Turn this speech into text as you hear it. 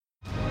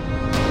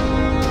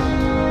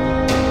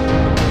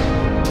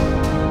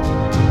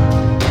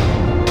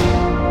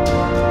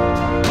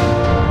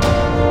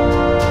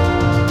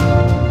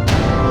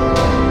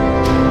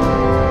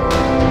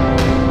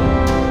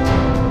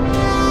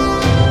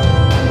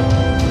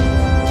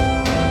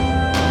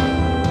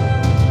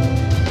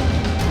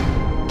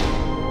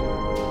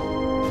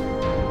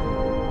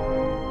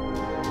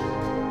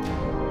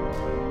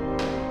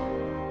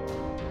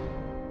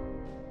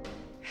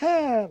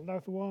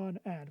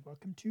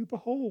welcome to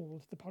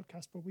Behold, the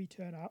podcast where we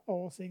turn our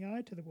all-seeing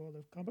eye to the world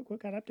of comic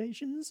book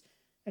adaptations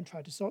and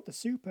try to sort the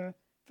super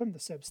from the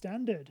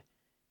substandard.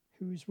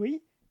 Who's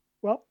we?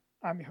 Well,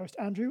 I'm your host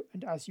Andrew,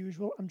 and as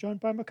usual, I'm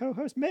joined by my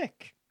co-host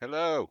Mick.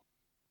 Hello.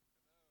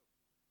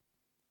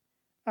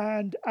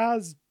 And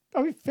as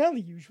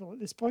fairly usual at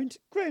this point,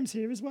 Graham's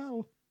here as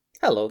well.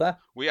 Hello there.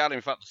 We are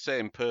in fact the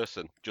same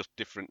person, just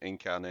different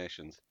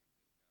incarnations.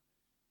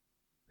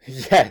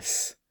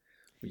 Yes,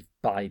 we've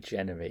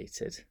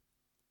bi-generated.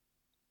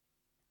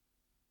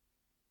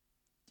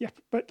 Yep,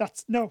 but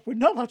we're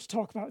not allowed to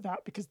talk about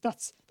that because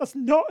that's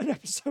not an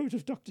episode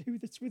of Doctor Who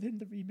that's within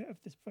the remit of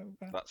this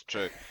program. That's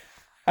true.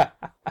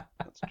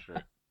 That's true.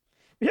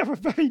 We have a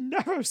very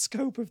narrow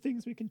scope of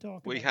things we can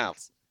talk about. We have.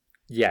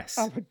 Yes.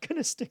 And we're going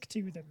to stick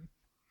to them.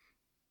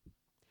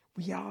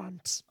 We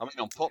aren't. I mean,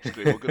 on Pop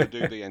Screen, we're going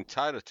to do the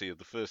entirety of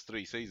the first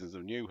 3 seasons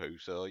of New Who,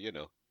 so, you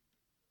know.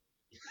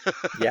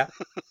 Yeah.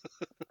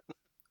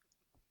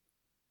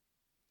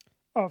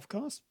 Of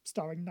course,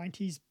 starring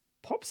 90s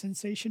pop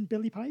sensation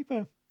Billy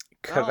Piper.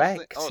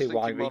 Correct. I was Who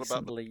I thinking more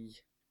about recently...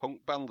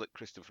 punk band that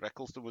Christopher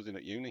Eccleston was in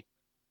at uni.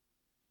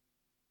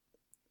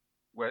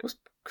 Was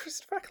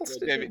Christopher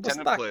Eccleston? David Was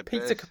Tennant that played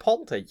Peter bass.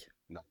 Capaldi?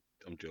 No,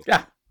 I'm joking.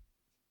 Yeah.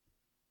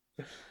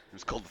 It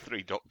was called The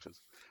Three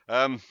Doctors.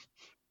 Only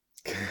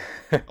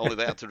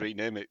they had to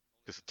rename it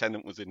because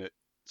Tennant was in it,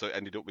 so it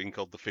ended up being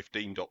called The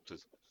 15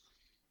 Doctors.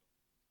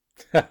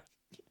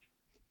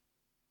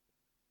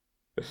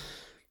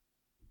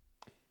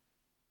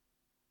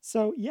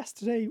 So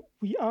yesterday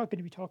we are going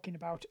to be talking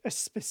about a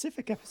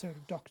specific episode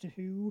of Doctor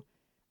Who,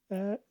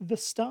 The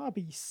Star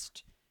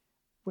Beast,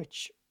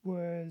 which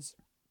was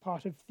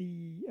part of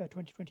the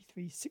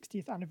 2023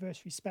 60th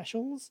anniversary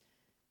specials,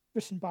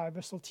 written by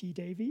Russell T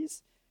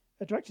Davies,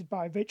 directed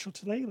by Rachel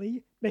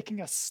Talalay,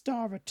 making a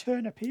star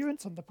return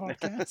appearance on the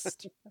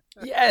podcast.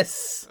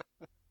 Yes!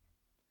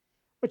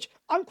 Which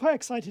I'm quite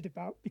excited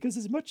about, because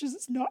as much as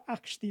it's not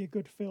actually a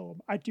good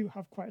film, I do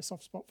have quite a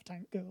soft spot for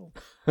Tank Girl.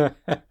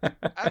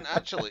 And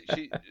actually,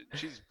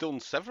 she's done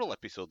several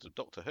episodes of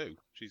Doctor Who.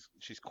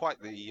 She's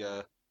quite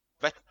the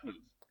veteran.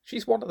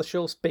 She's one of the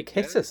show's big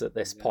hitters at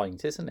this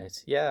point, isn't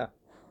it? Yeah.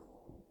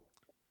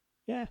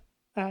 Yeah,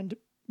 and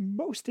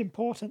most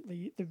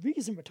importantly, the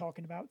reason we're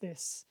talking about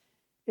this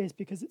is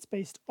because it's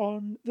based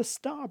on The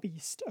Star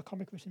Beast, a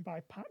comic written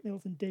by Pat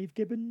Mills and Dave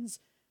Gibbons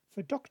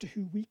for Doctor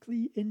Who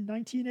Weekly in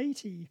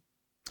 1980.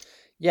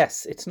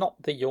 Yes, it's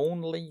not the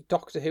only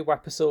Doctor Who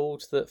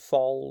episode that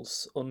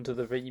falls under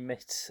the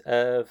remit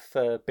of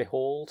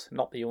Behold,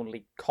 not the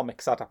only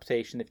comics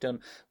adaptation they've done,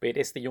 but it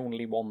is the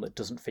only one that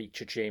doesn't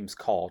feature James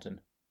Corden.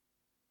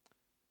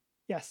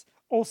 Yes.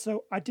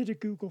 Also, I did a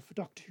Google for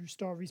Doctor Who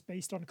stories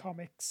based on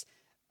comics,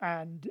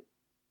 and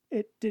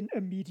it didn't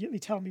immediately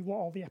tell me what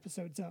all the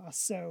episodes are,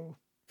 so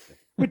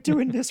we're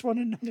doing this one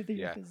and none of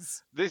the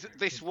others.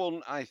 This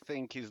one, I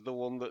think, is the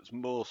one that's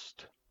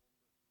most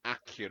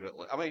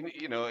accurately... I mean,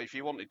 you know, if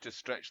you wanted to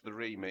stretch the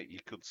remit, you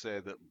could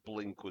say that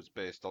Blink was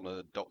based on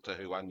a Doctor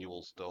Who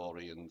annual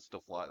story and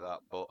stuff like that,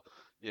 but,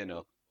 you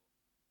know...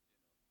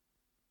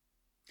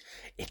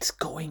 It's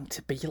going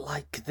to be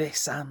like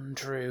this,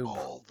 Andrew.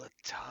 All the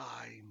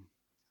time.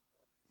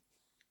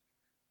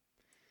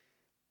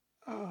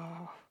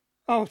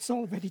 Oh, it's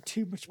already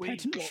too much We've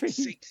pedantry. got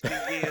 60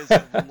 years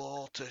of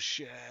law to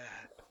share.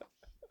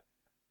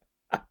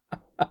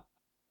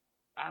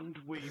 And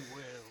we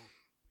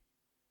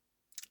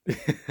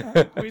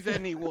will. With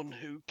anyone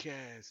who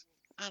cares.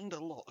 And a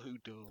lot who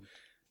don't.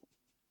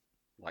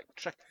 Like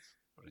Trekkers,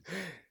 for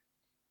example.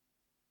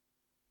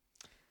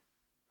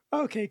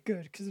 Okay,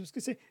 good, because I was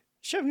going to say,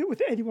 sharing it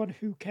with anyone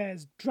who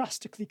cares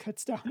drastically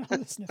cuts down our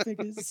listener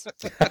figures.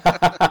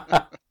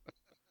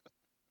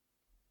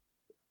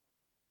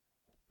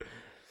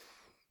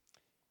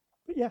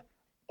 But yeah,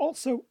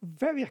 also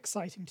very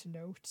exciting to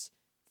note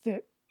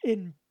that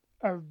in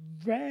a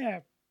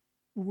rare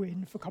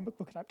win for comic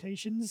book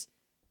adaptations,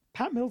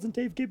 Pat Mills and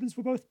Dave Gibbons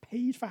were both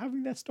paid for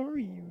having their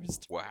story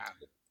used. Wow.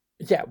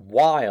 Yeah,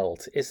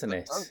 wild, isn't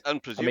it?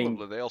 And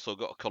presumably they also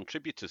got a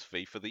contributor's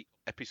fee for the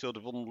episode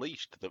of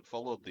Unleashed that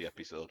followed the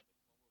episode.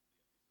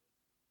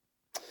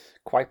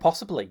 Quite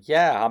possibly,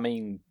 yeah. I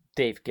mean,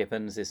 Dave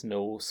Gibbons is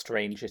no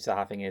stranger to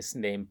having his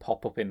name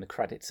pop up in the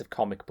credits of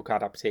comic book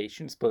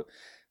adaptations, but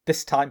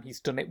this time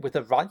he's done it with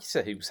a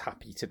writer who's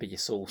happy to be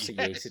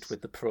associated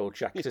with the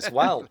project as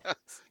well.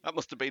 That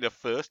must have been a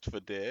first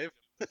for Dave.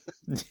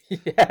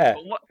 Yeah.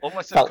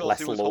 Unless, of Felt course, less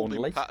he was lonely.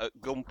 holding Pat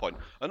at gunpoint.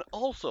 And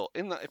also,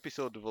 in that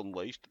episode of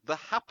Unleashed, the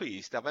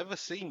happiest I've ever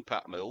seen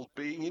Pat Mills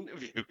being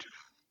interviewed.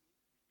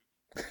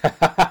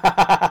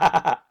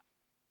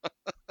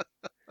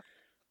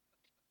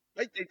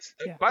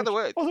 By the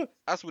way,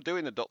 as we're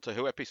doing a Doctor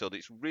Who episode,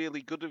 it's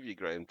really good of you,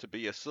 Graham, to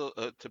be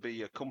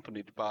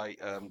accompanied by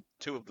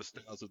 2 of the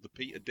stars of the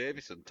Peter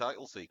Davison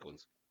title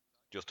sequence,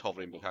 just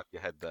hovering behind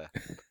your head there.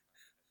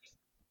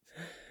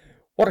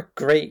 What a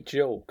great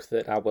joke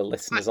that our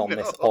listeners on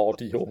this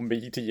audio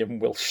medium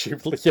will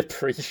surely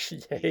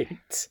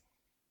appreciate.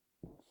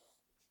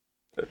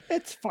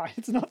 It's fine.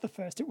 It's not the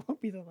first. It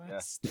won't be the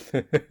last.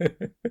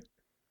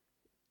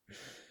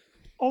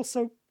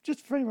 Also,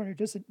 just for anyone who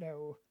doesn't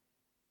know,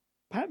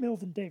 Pat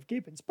Mills and Dave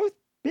Gibbons, both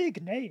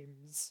big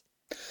names.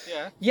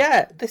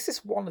 Yeah, this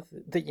is one of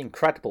the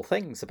incredible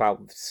things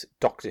about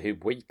Doctor Who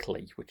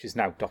Weekly, which is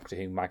now Doctor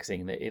Who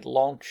magazine, that it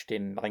launched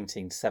in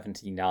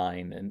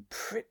 1979 and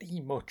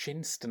pretty much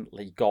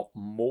instantly got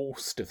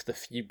most of the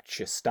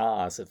future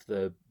stars of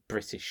the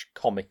British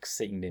comic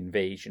scene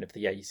invasion of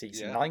the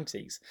 80s and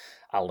 90s.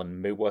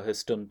 Alan Moore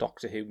has done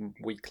Doctor Who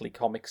Weekly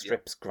comic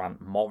strips,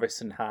 Grant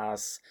Morrison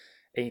has.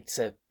 It's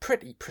a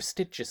pretty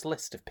prestigious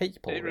list of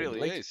people. It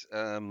really is.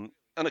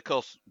 And of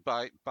course,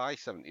 by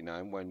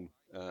 79, when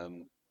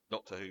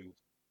Doctor Who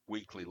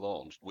Weekly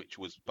launched, which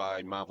was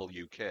by Marvel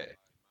UK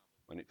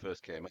when it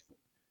first came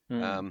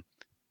out,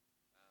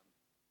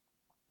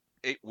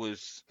 it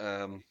was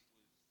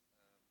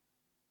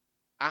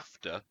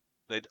after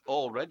they'd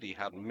already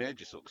had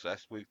major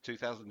success with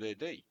 2000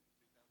 AD.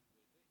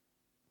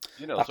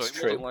 You know, That's so it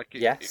true. wasn't like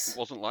it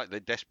wasn't like they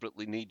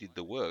desperately needed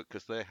the work,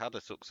 because they had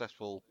a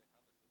successful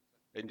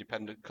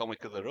independent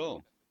comic of their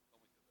own.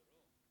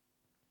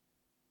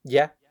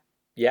 Yeah,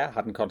 I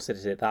hadn't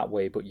considered it that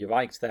way, but you're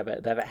right. They're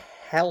a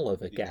hell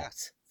of a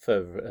get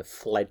for a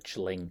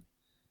fledgling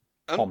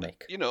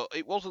comic. And, you know,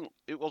 it wasn't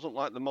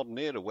like the modern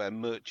era where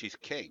merch is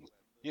king.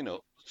 You know,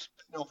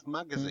 spin-off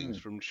magazines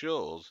from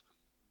shows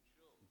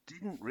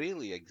didn't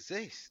really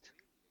exist.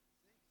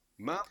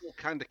 Marvel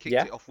kind of kicked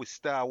it off with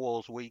Star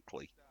Wars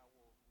Weekly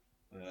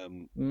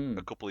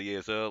a couple of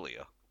years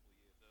earlier.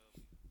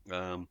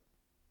 And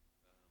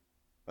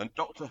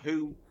Doctor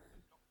Who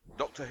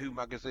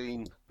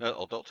magazine,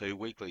 or Doctor Who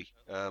Weekly,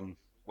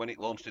 when it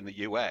launched in the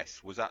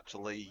US, was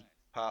actually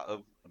part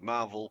of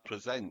Marvel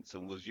Presents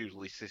and was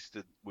usually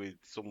sistered with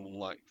someone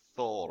like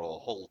Thor or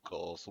Hulk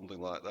or something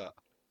like that.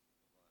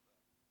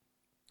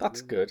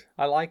 That's good.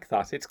 I like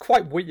that. It's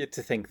quite weird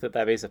to think that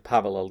there is a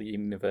parallel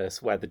universe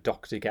where the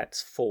Doctor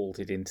gets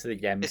folded into the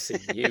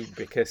MCU,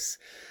 because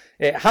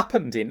it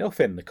happened enough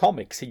in the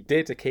comics. He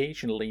did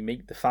occasionally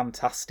meet the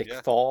Fantastic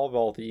Four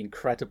or the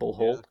Incredible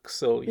Hulk,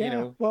 so, you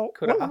know,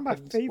 could have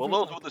happened. Well,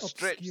 those were the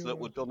strips that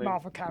were done in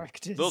Marvel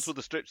characters. Those were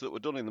the strips that were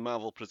done in the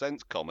Marvel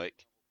Presents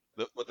comic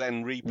that were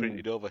then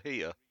reprinted over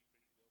here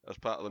as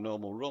part of the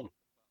normal run.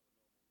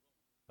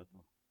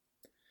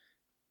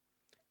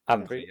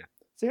 Andrew?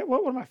 So yeah,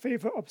 one of my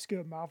favourite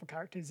obscure Marvel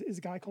characters is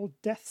a guy called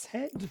Death's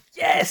Head.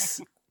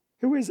 Yes!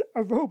 Who is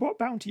a robot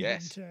bounty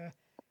hunter.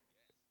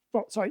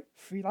 Well, sorry,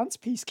 freelance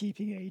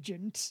peacekeeping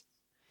agent.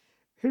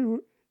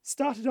 Who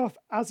started off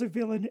as a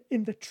villain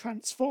in the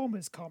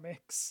Transformers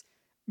comics,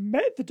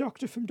 met the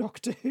Doctor from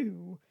Doctor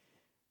Who,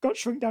 got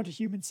shrunk down to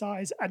human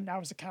size, and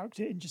now is a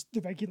character in just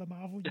the regular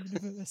Marvel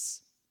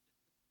universe.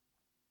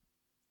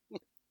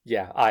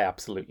 Yeah, I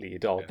absolutely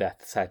adore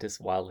Death's Head as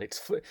well.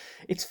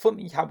 It's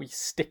funny how he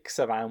sticks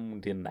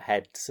around in the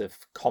heads of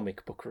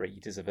comic book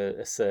readers of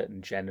a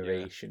certain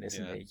generation,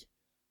 isn't he?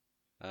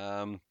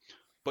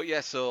 But yeah,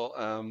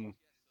 so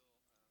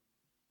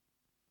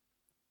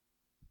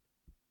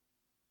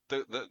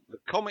the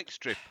comic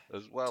strip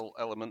as well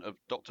element of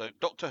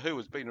Doctor Who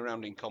has been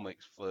around in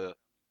comics for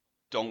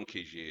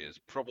donkey's years,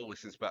 probably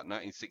since about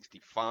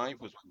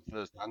 1965 was when the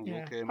first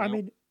annual came out. I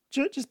mean,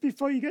 just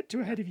before you get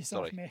too ahead of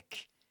yourself,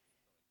 Mick,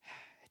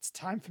 it's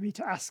time for me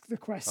to ask the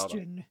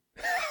question.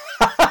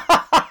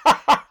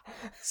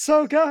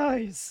 So,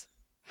 guys,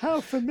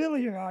 how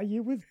familiar are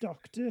you with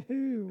Doctor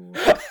Who?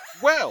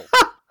 Well,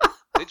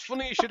 it's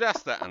funny you should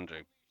ask that,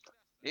 Andrew.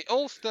 It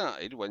all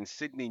started when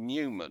Sidney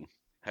Newman,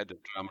 head of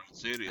drama and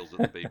serials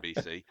at the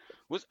BBC,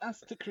 was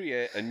asked to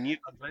create a new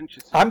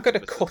adventure series. I'm going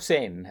to cut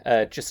in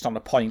just on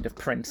a point of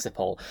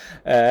principle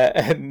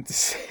and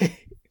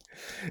say,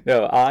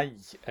 no, I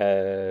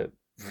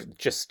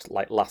just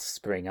like last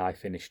spring, I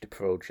finished a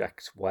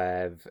project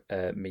where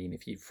me and a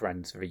few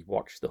friends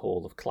rewatched the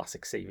whole of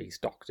classic series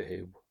Doctor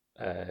Who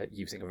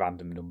using a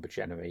random number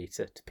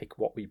generator to pick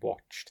what we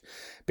watched,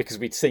 because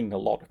we'd seen a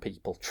lot of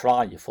people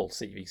try a full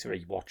series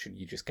rewatch and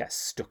you just get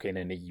stuck in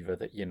an era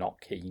that you're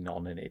not keen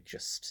on and it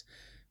just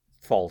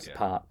falls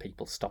apart.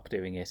 People stop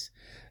doing it.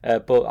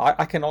 But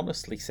I can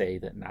honestly say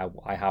that now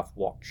I have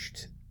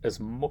watched as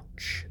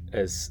much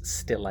as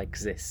still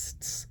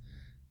exists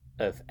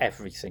of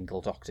every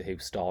single Doctor Who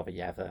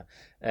story ever,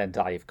 and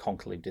I have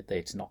concluded that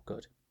it's not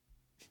good.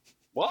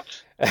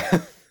 What?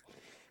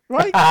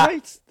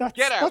 Right.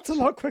 That's a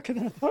lot quicker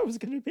than I thought it was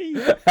going to be.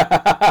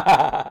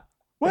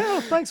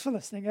 Well, thanks for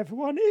listening,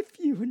 everyone. If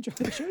you enjoyed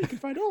the show, you can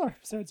find all our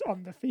episodes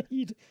on the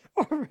feed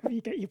or wherever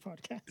you get your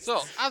podcasts.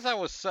 So, as I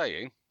was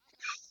saying,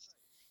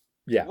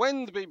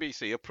 when the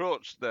BBC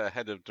approached their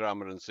head of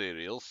drama and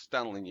serials,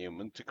 Stanley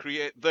Newman, to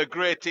create the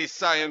greatest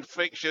science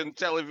fiction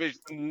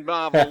television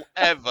Marvel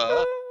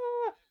ever...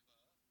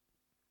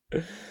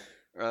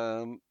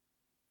 No,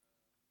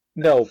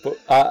 but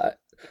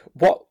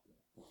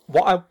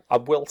what I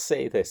will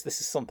say this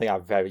is something I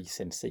very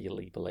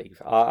sincerely believe.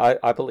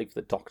 I believe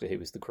that Doctor Who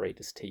is the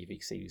greatest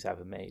TV series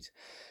ever made.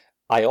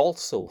 I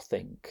also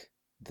think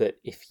that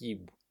if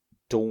you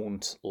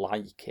don't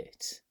like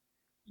it,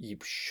 you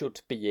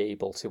should be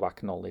able to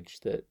acknowledge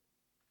that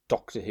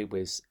Doctor Who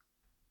is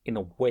in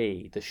a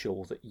way, the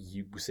show that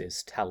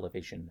uses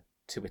television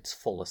to its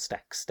fullest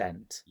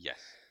extent. Yes.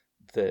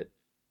 That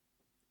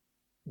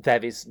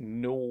there is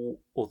no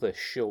other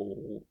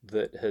show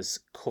that has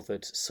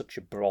covered such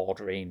a broad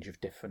range of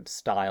different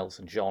styles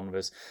and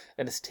genres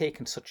and has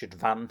taken such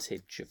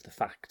advantage of the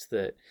fact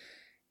that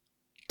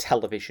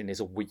television is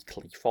a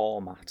weekly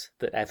format,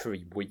 that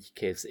every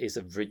week is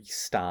a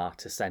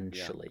restart,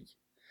 essentially.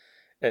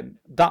 And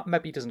that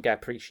maybe doesn't get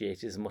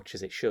appreciated as much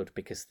as it should,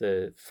 because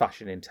the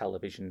fashion in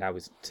television now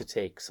is to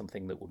take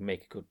something that would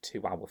make a good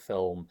 2-hour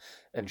film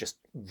and just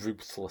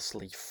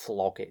ruthlessly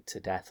flog it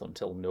to death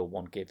until no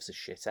one gives a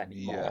shit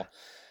anymore.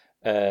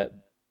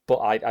 But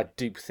I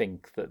do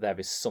think that there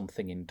is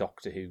something in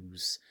Doctor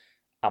Who's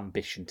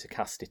ambition to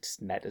cast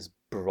its net as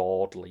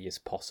broadly as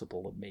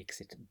possible that makes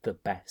it the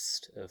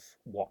best of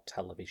what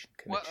television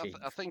can achieve.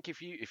 I think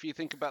if you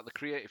think about the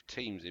creative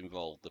teams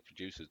involved, the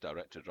producers,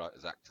 directors,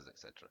 writers, actors,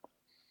 etc.,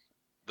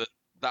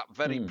 that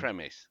very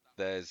premise,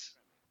 there's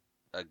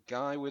a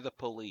guy with a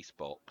police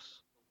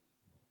box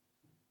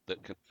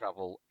that can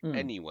travel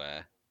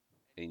anywhere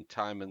in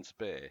time and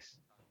space,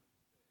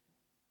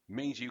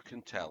 means you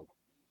can tell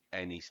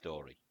any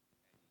story.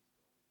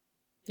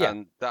 Yeah.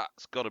 And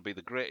that's got to be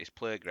the greatest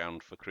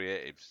playground for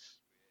creatives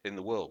in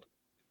the world.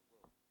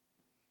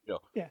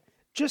 Yeah.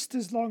 Just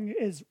as long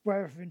as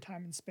wherever in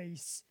time and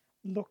space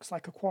looks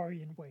like a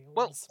quarry in Wales.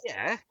 Well,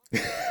 yeah.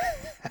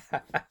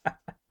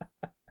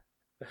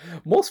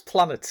 Most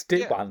planets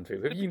do,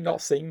 Andrew. Have you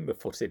not seen the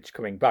footage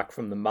coming back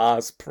from the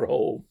Mars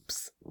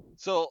probes?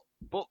 So,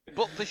 but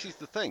this is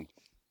the thing.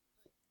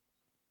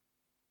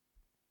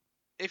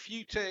 If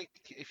you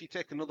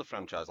take another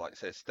franchise like,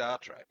 say, Star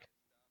Trek,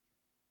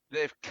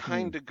 they've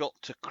kind of got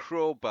to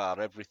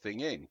crowbar everything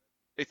in.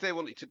 If they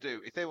wanted to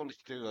do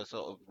a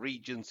sort of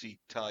Regency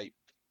type,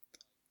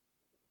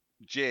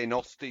 Jane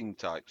Austen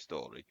type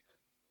story,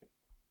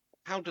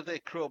 how do they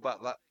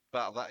crowbar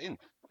that in?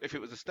 If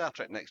it was a Star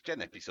Trek Next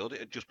Gen episode,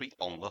 it'd just be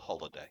on the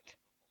holodeck.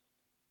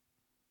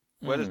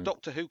 Whereas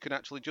Doctor Who can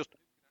actually just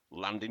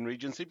land in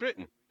Regency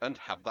Britain and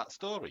have that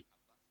story.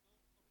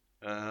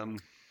 I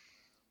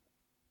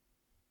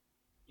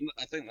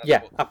think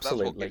that's absolutely. That's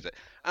what gives it.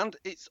 And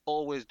it's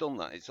always done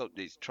that.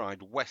 It's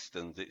tried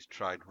westerns, it's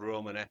tried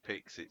Roman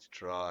epics, it's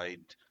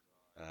tried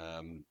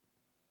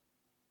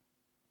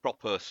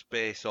proper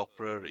space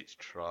opera, it's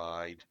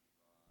tried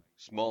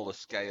smaller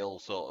scale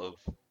sort of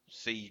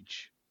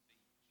siege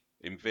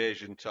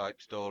invasion type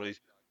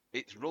stories.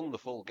 It's run the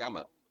full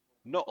gamut,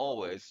 not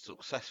always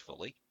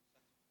successfully,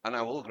 and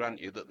I will grant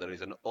you that there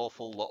is an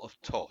awful lot of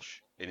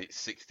tosh in its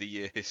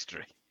 60-year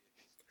history.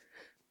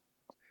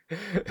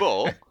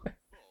 But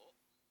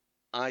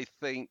I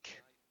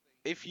think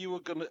if you were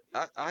gonna,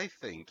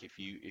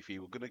 if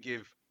you were gonna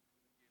give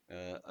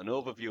an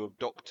overview of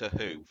Doctor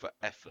Who for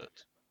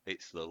effort,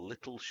 it's the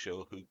little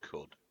show who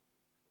could.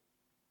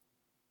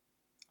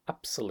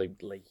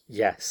 Absolutely,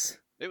 yes.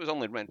 It was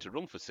only meant to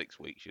run for 6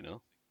 weeks, you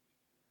know.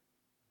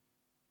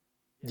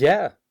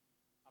 Yeah.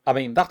 I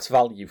mean, that's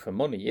value for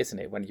money, isn't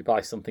it? When you buy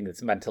something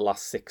that's meant to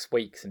last 6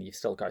 weeks and you've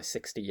still got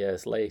 60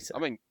 years later. I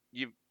mean,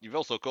 you've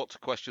also got to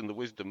question the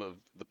wisdom of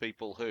the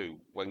people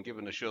who, when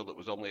given a show that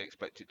was only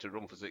expected to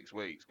run for 6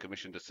 weeks,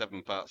 commissioned a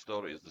 7-part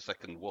story as the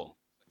second one.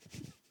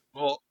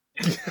 But...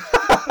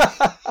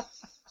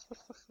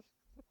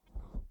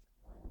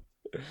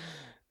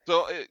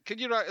 So, can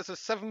you write us a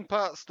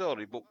 7-part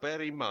story, but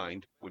bear in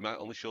mind, we might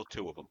only show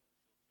 2 of them.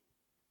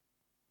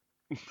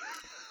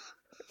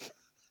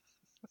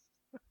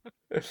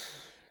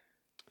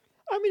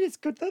 I mean, it's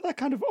good that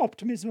kind of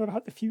optimism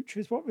about the future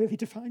is what really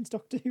defines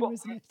Doctor Who,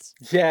 isn't it?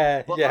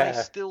 Yeah, but I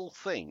still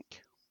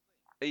think,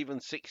 even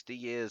 60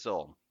 years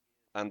on,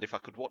 and if I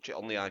could watch it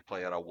on the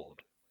iPlayer, I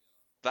would,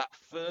 that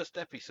first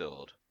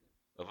episode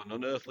of An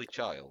Unearthly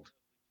Child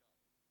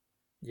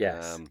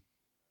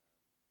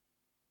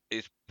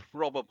is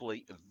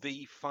probably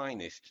the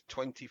finest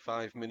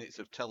 25 minutes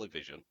of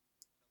television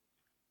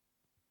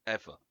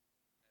ever.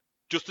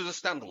 Just as a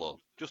standalone,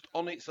 just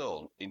on its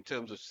own, in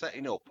terms of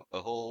setting up a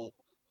whole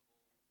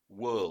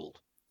world.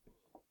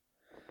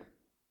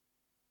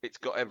 It's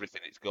got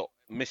everything. It's got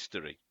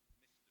mystery.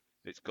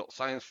 It's got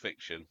science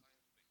fiction.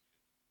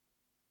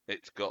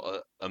 It's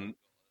got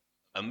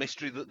a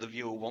mystery that the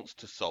viewer wants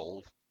to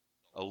solve,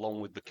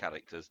 along with the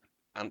characters.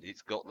 And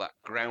it's got that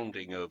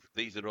grounding of,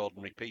 these are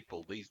ordinary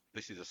people.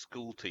 This is a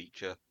school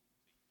teacher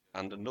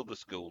and another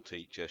school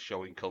teacher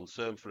showing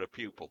concern for a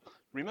pupil.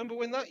 Remember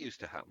when that used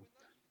to happen?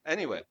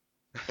 Anyway,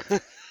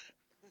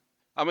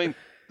 I mean,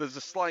 there's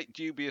a slight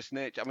dubious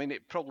nature. I mean,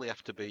 it'd probably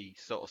have to be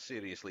sort of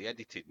seriously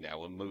edited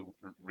now and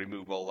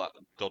remove all that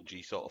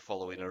dodgy sort of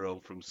following her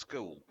home from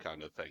school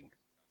kind of thing.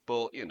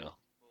 But, you know.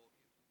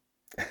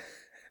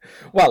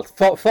 Well,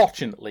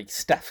 fortunately,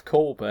 Steph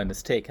Colburn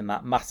has taken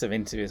that matter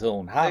into his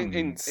own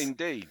hands.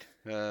 Indeed.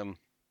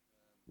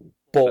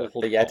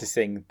 Boldly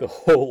editing the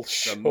whole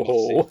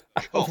show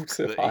out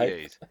of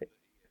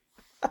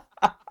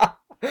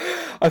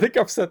I think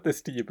I've said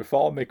this to you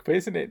before, Mick, but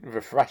isn't it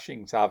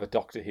refreshing to have a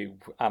Doctor Who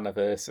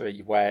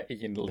anniversary where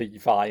Ian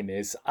Levine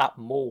is at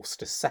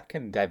most a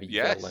secondary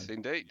villain? Yes,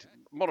 indeed.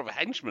 more of a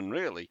henchman,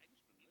 really.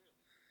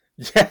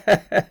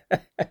 Yeah.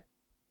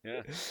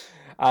 Yeah.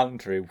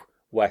 Andrew,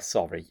 we're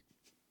sorry.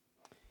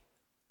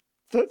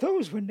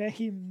 Those were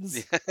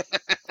names.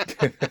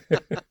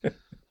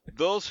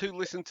 Those who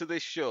listen to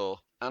this show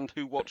and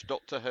who watch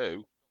Doctor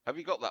Who, have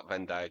you got that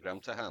Venn diagram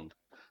to hand?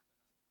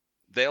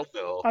 They'll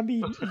know. I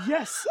mean,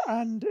 yes,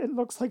 and it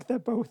looks like they're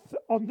both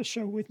on the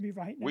show with me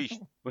right now. We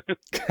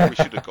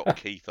should have got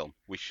Keith on.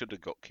 We should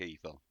have got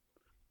Keith on.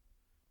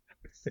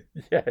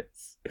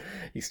 Yes.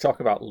 He's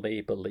talking about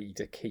Labour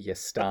leader Keir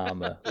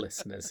Starmer,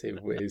 listeners,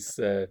 who is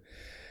a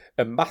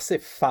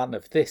massive fan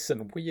of this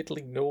and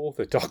weirdly know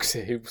the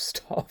Doctor Who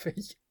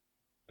story.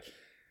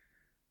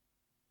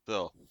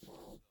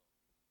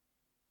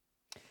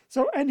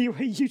 So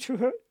anyway, you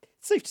two are,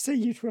 safe to say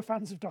you two are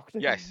fans of Doctor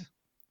Who. Yes.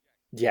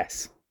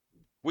 Yes.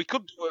 We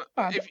could do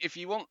if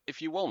you want,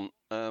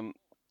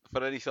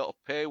 for any sort of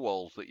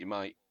paywalls that you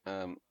might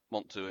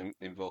want to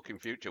invoke in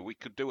future, we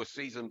could do a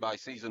season by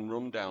season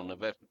rundown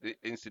of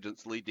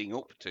incidents leading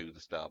up to the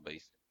Star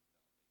Beast.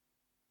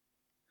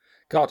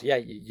 God, yeah,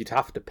 you'd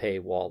have to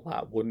paywall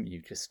that, wouldn't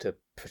you, just to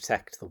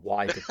protect the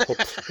wider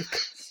public?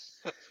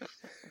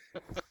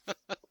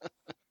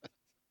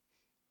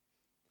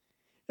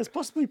 It's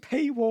possibly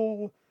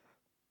paywall,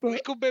 but we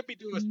could maybe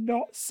do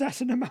not set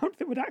an amount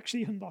that would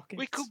actually unlock it.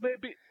 We could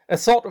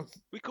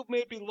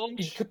maybe launch.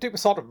 You could do a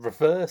sort of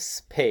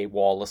reverse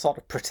paywall, a sort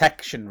of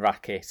protection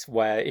racket,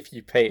 where if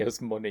you pay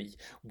us money,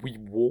 we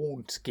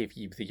won't give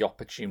you the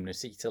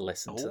opportunity to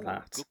listen to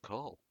that. Good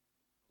call.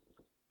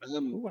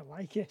 Ooh, I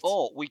like it.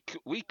 Or we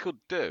could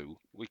do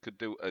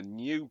a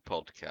new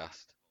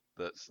podcast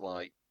that's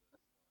like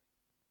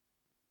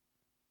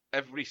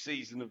every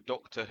season of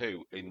Doctor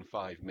Who in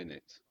 5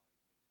 minutes.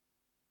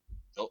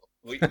 So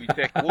we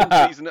take one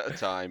season at a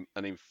time,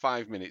 and in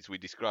 5 minutes we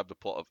describe the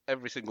plot of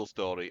every single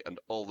story and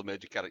all the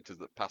major characters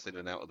that pass in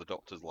and out of the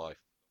Doctor's life.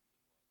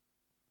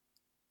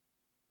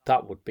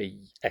 That would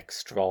be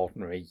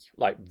extraordinary,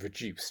 like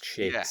reduced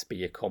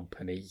Shakespeare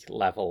Company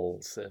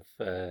levels of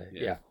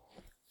yeah.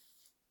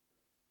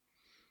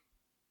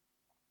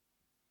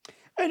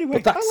 Anyway,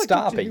 but that's I like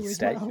Star Doctor Who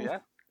Beast, as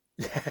well.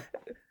 yeah.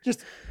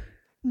 Just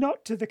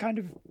not to the kind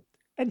of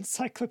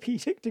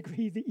encyclopedic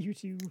degree that you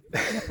two.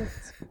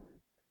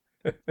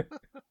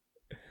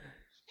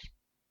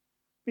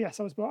 Yes,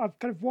 I've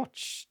kind of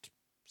watched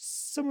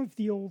some of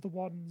the older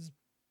ones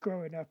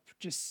growing up,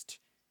 just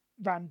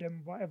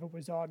random, whatever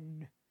was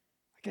on,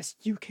 I guess,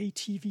 UK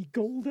TV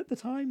Gold at the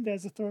time.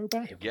 There's a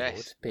throwback. It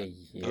would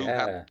be, yeah. Who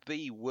had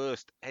the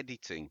worst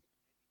editing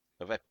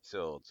of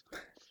episodes.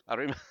 I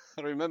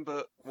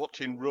remember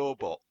watching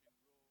Robot,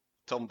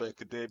 Tom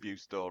Baker debut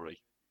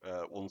story,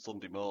 one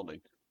Sunday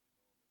morning,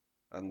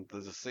 and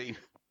there's a scene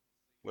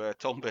where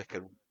Tom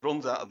Baker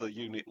runs out of the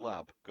unit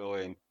lab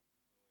going,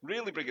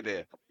 "Really,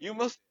 Brigadier, you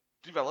must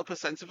develop a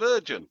sense of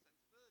urgency."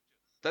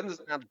 Then there's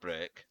an ad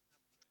break,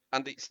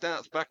 and it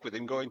starts back with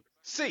him going,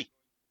 "See."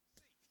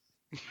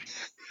 I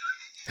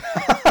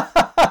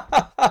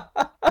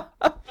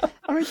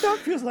mean, that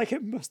feels like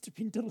it must have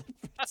been deliberate.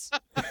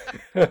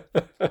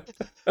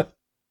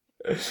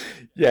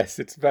 Yes,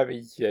 it's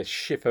very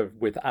shiver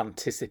with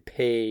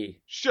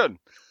anticipation.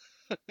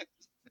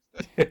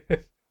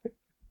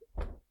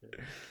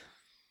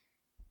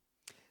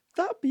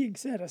 That being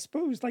said, I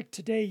suppose like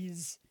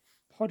today's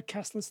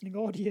podcast listening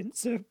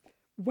audience are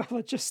well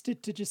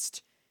adjusted to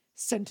just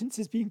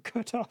sentences being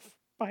cut off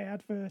by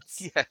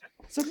adverts. Yeah.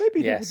 So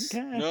maybe they wouldn't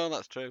care. No,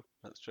 that's true.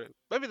 That's true.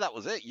 Maybe that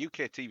was it.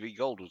 UK TV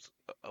Gold was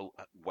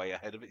way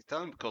ahead of its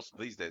time, because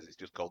these days it's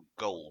just called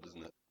Gold,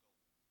 isn't it?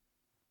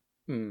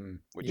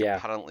 Which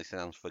apparently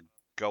stands for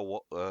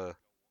Go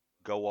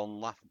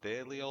On Laugh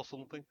Daily or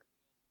something.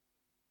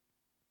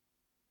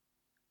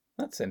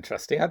 That's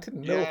interesting. I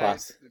didn't know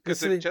that.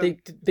 Because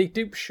they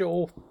do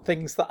show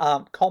things that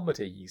aren't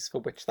comedies,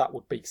 for which that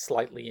would be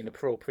slightly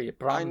inappropriate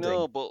branding. I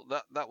know, but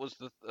that was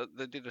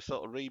they did a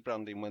sort of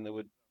rebranding when they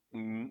were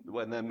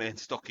when their main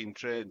stock in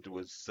trade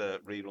was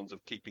reruns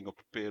of Keeping Up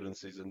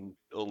Appearances and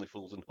Only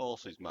Fools and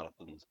Horses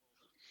marathons.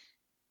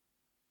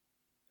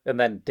 And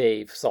then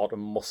Dave sort of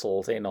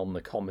muscled in on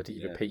the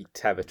comedy repeat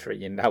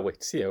territory, and now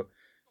it's,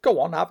 go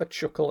on, have a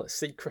chuckle at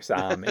Secret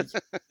Army.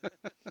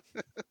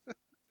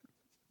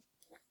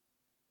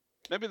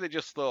 Maybe they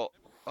just thought,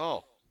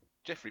 oh,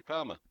 Geoffrey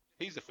Palmer,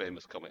 he's a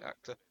famous comic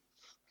actor.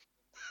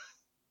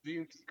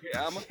 The Secret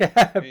Army?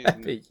 Yeah,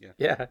 maybe,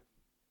 yeah.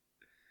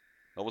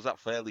 Or was that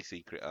Fairly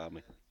Secret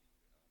Army?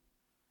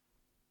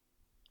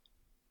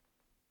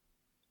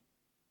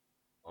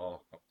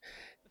 Oh.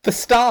 The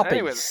Star Beast.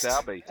 Anyway, the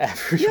Star Beast.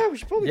 Yeah, we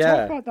should probably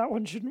talk about that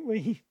one, shouldn't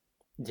we?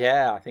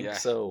 Yeah, I think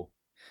so.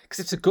 Because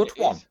it's a good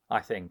one, I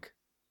think.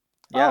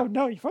 Yeah. Oh,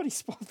 no, you've already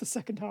spoiled the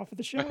second half of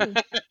the show.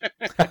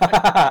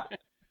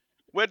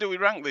 Where do we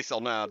rank this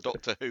on our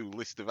Doctor Who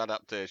list of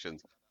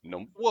adaptations?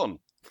 Number 1.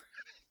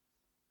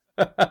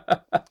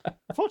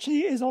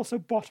 Fortunately, it is also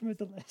bottom of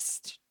the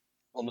list.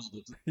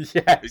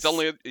 Yes.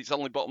 It's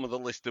only bottom of the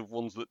list of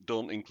ones that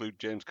don't include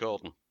James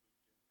Corden.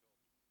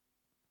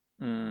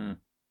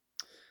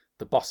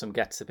 the bottom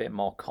gets a bit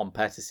more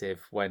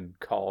competitive when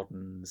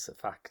Corden's a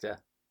factor.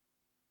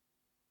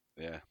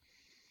 Yeah.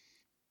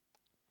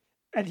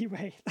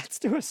 Anyway, let's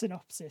do a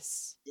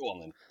synopsis. Go on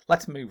then.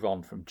 Let's move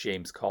on from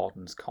James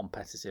Corden's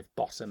competitive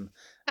bottom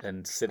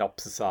and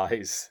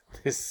synopsisize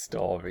this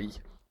story.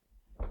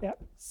 Yeah,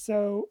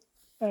 so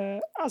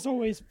as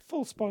always,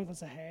 full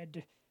spoilers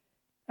ahead.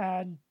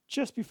 And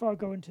just before I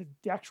go into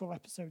the actual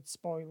episode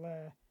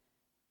spoiler,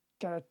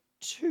 got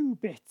 2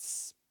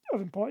 bits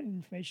of important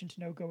information to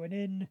know going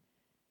in.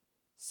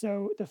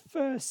 So the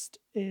first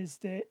is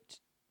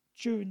that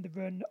during the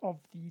run of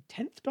the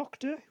 10th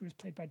Doctor, who was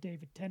played by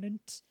David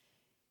Tennant,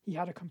 he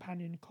had a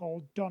companion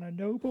called Donna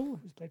Noble,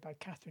 who was played by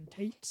Catherine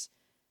Tate.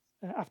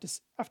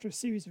 After a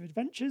series of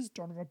adventures,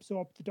 Donna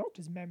absorbed the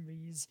Doctor's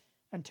memories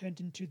and turned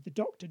into the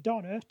Dr.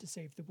 Donna to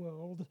save the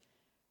world.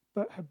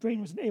 But her brain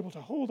wasn't able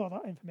to hold all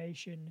that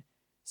information,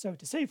 so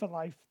to save her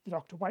life, the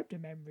Doctor wiped her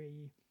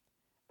memory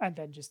and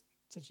then just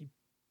essentially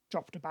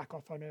dropped her back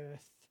off on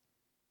Earth,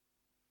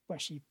 where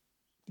she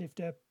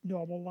lived a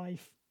normal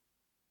life.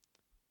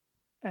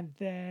 And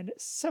then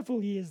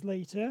several years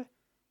later,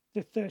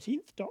 the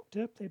 13th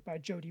Doctor, played by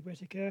Jodie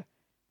Whittaker,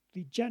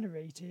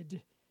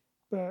 regenerated,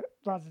 but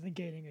rather than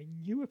gaining a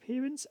new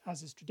appearance,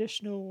 as is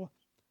traditional,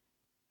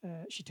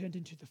 she turned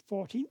into the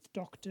 14th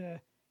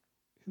Doctor,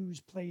 who's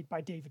played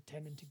by David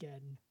Tennant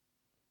again.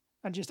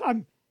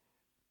 And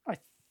I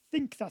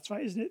think that's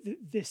right, isn't it?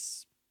 That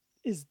this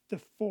is the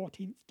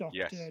 14th Doctor,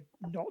 Yes.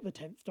 not the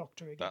 10th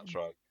Doctor again. That's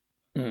right.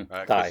 That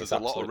Because is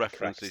there's a lot of absolutely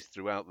references correct.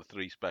 throughout the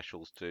 3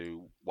 specials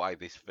to why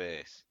this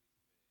face.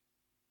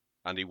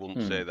 And he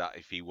wouldn't say that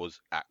if he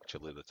was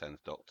actually the 10th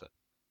Doctor.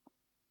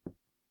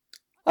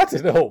 I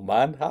don't know,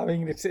 man. I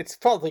mean, it's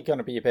probably going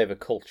to be a bit of a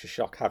culture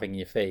shock having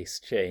your face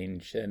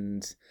change,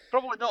 and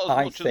Probably not as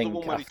I much as the think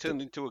one when he after-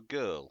 turned into a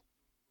girl.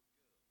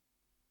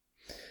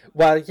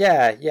 well,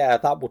 yeah,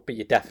 that would be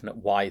a definite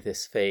why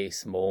this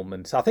face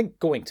moment. I think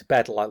going to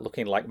bed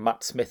looking like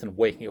Matt Smith and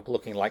waking up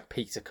looking like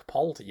Peter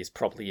Capaldi is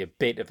probably a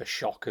bit of a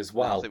shock as I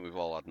well. think we've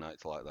all had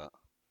nights like that.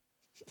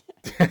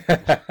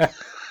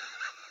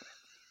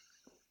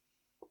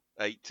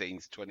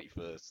 18th,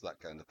 21st, that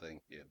kind of thing.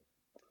 Yeah.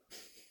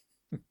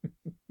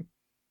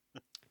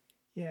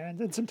 Yeah, and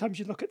then sometimes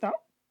you look at that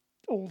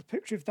old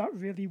picture of that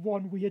really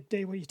one weird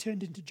day where you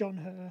turned into John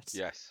Hurt.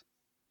 Yes.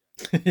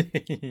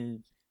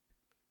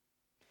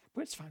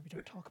 But it's fine, we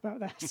don't talk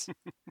about that.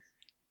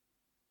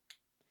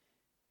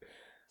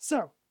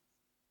 So,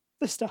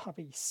 the Star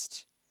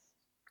Beast.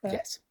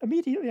 Yes.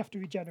 Immediately after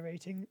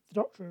regenerating, the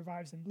Doctor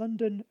arrives in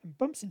London and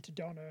bumps into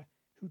Donna,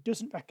 who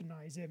doesn't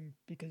recognise him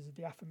because of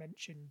the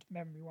aforementioned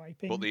memory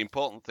wiping. But the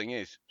important thing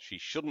is, she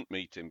shouldn't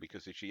meet him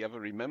because if she ever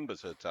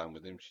remembers her time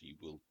with him, she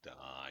will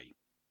die.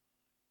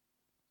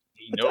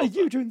 He Are knows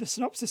you that. doing the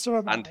synopsis or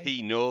am And I?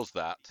 he knows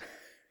that.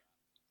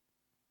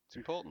 It's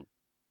important.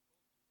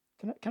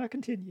 Can I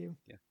continue?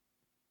 Yeah.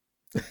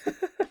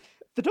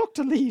 The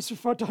Doctor leaves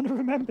before Donna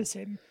remembers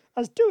him,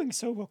 as doing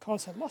so will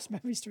cause her lost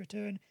memories to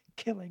return,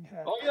 killing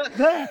her. Oh, yeah.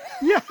 There,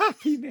 you're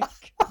happy,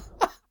 Mick.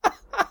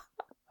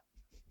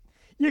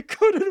 You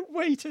couldn't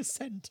wait a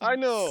sentence. I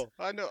know.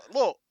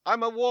 Look,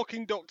 I'm a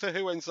walking Doctor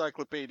Who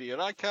encyclopedia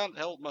and I can't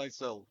help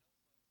myself.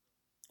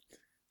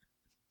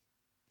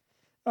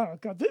 Oh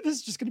god, this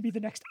is just going to be the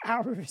next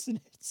hour, isn't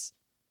it?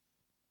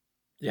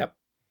 Yep.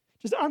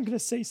 Just I'm going to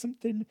say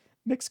something.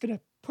 Mick's going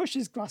to push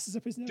his glasses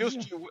up his nose.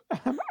 Just you,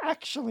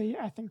 Actually,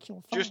 I think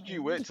you'll find. just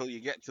you wait till you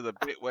get to the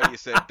bit where you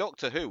say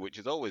Doctor Who, which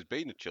has always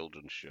been a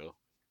children's show.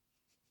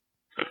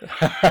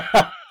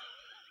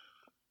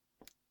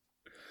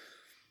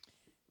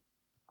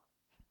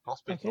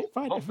 Okay,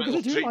 fine, if we're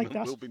gonna do it like treatment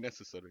that. will be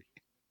necessary.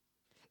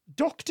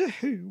 Doctor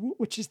Who,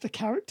 which is the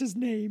character's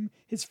name.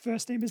 His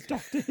first name is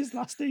Doctor. His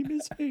last name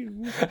is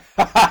Who.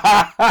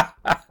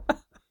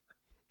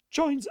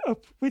 Joins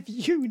up with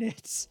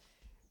Unit,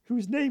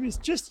 whose name is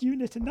just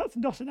Unit, and that's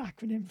not an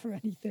acronym for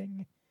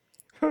anything,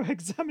 who are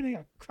examining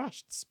a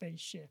crashed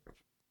spaceship.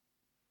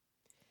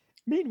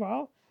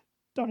 Meanwhile,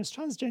 Donna's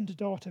transgender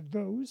daughter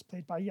Rose,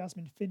 played by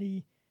Yasmin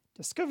Finney,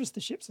 discovers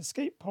the ship's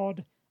escape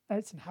pod and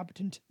its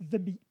inhabitant, the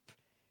Meep,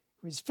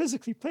 who is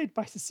physically played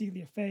by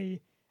Cecilia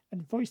Fay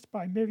and voiced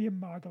by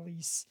Miriam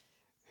Margolyes,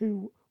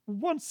 who,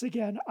 once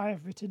again, I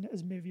have written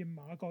as Miriam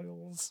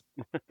Margoyles.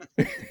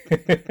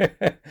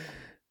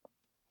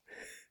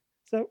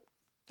 So,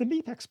 the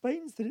Meep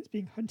explains that it's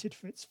being hunted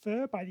for its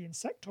fur by the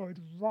insectoid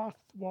Wrath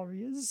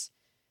Warriors,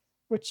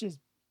 which is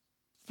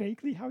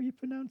vaguely how you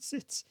pronounce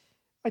it.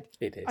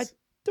 It is. I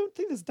don't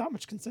think there's that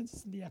much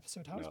consensus in the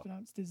episode how it's No.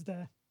 pronounced, is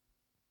there?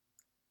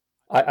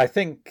 I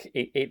think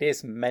it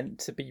is meant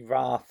to be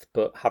Wrath,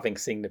 but having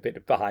seen a bit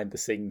of behind the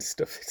scenes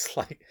stuff, it's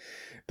like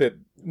that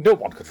no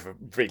one could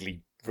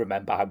really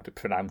remember how to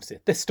pronounce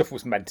it. This stuff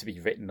was meant to be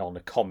written on a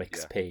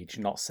comics Yeah. page,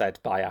 not said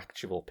by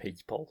actual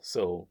people.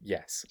 So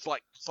yes,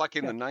 It's like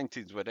in the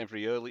 90s when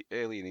every early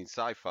alien in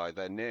sci-fi,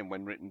 their name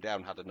when written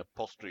down had an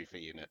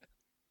apostrophe in it,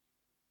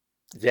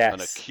 yes,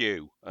 and a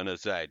Q and a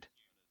Z,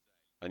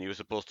 and you were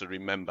supposed to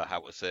remember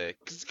how to say.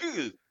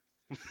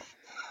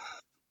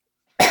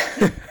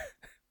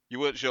 You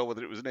weren't sure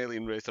whether it was an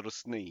alien race or a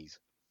sneeze.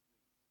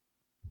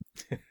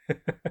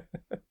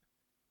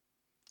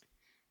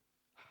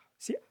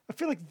 See, I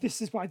feel like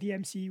this is why the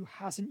MCU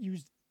hasn't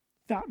used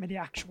that many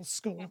actual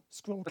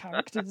Skrull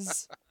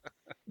characters.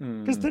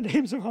 Because the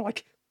names are all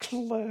like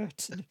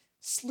Klurt and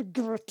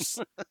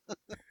Slugurt.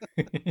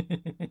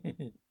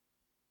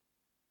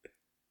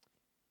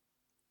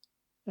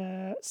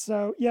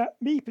 So, yeah,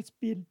 Meep, it's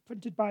being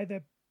printed by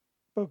the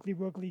Buggly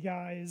Wuggly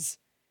guys.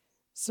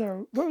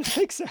 So Rose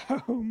takes it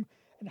home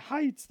and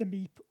hides the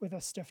Meep with her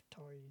stuffed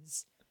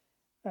toys.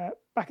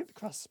 Back at the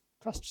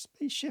crushed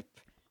spaceship,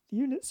 the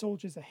unit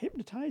soldiers are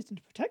hypnotized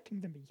into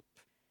protecting the Meep.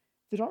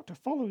 The Doctor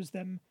follows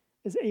them,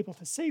 is able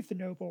to save the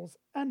nobles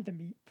and the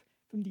Meep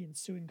from the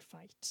ensuing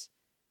fight.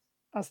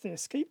 As they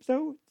escape,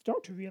 though, the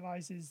Doctor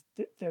realizes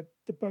that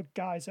the bug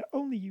guys are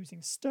only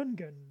using stun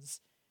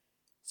guns.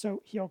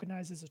 So he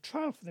organizes a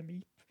trial for the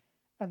Meep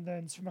and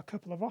learns from a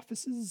couple of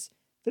officers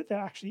that they're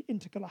actually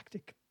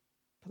intergalactic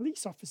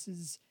police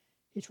officers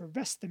here to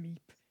arrest the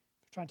Meep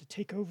for trying to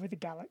take over the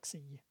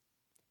galaxy.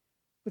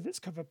 With its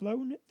cover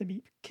blown, the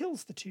Meep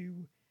kills the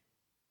two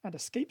and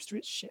escapes to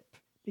its ship,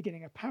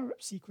 beginning a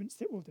power-up sequence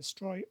that will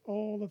destroy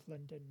all of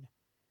London.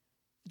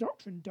 The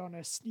Doctor and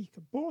Donna sneak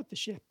aboard the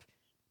ship,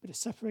 but are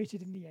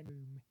separated in the end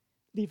room,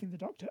 leaving the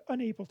Doctor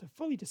unable to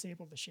fully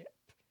disable the ship.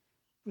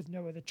 With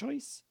no other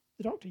choice,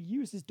 the Doctor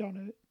uses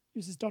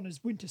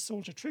Donna's Winter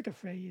Soldier trigger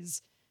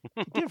phrase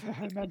to give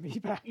her memory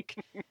back,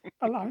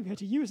 allowing her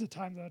to use her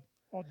Time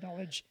Lord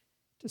knowledge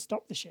to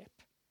stop the ship.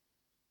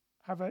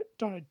 However,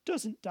 Donna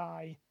doesn't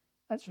die,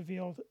 and it's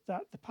revealed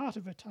that the part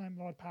of her Time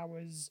Lord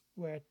powers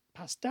were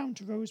passed down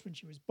to Rose when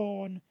she was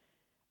born,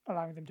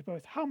 allowing them to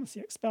both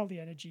harmlessly expel the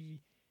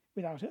energy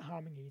without it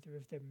harming either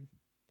of them.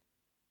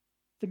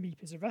 The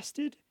Meep is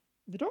arrested,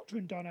 and the Doctor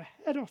and Donna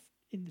head off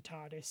in the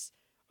TARDIS,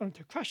 only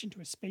to crash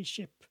into a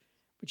spaceship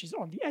which is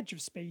on the edge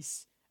of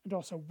space and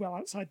also well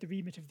outside the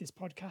remit of this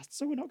podcast,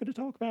 so we're not going to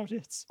talk about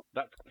it.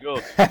 That's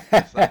good.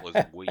 That was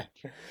weak.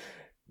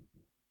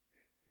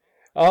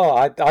 Oh,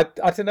 I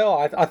don't know.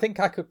 I think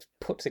I could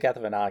put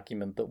together an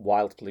argument that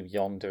Wild Blue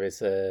Yonder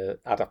is a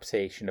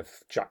adaptation of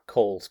Jack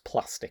Cole's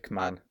Plastic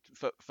Man.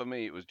 For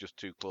me, it was just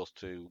too close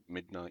to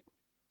midnight.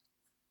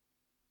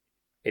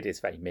 It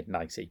is very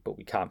midnighty, but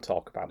we can't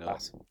talk about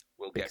that.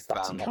 We'll because get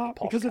that's banned. not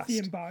the podcast. Because of the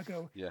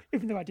embargo. Yeah.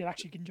 Even though I did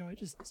actually enjoy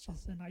it, it's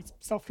just a nice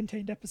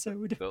self-contained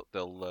episode. He'll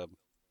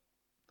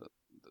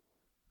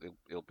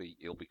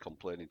be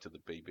complaining to the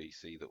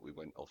BBC that we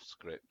went off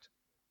script.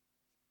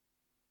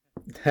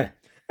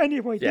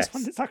 Anyway, Yes. this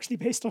one is actually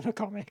based on a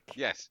comic.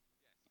 Yes.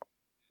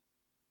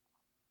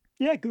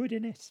 Yeah, good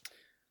in it.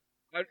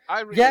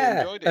 I really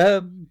enjoyed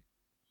it.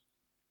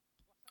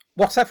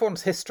 What's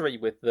everyone's history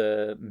with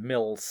the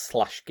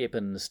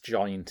Mills/Gibbons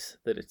joint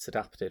that it's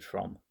adapted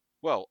from?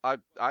 Well,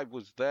 I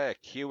was there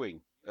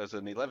queuing as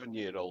an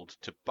 11-year-old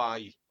to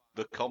buy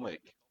the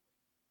comic.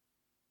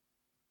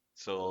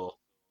 So,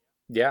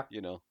 Yeah. you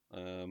know,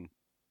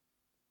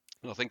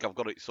 I think I've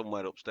got it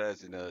somewhere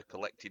upstairs in a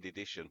collected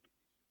edition.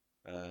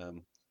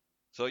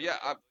 So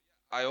yeah,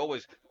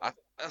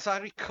 as I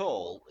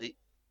recall,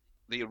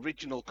 the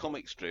original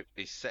comic strip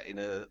is set in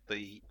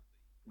the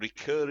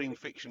recurring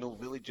fictional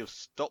village of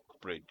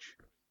Stockbridge.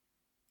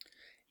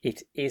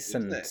 It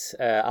isn't.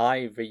 Isn't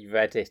I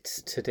reread it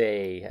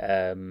today.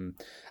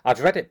 I'd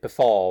read it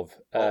before,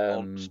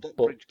 Stockbridge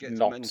but gets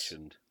not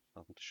mentioned.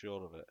 I'm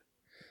sure of it.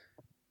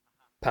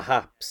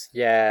 Perhaps.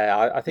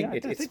 Yeah, I think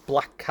Yeah, it's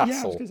Black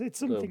Castle. Yeah, because it's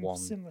something one.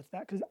 similar to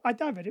that. Because I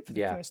read it for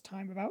the first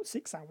time about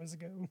 6 hours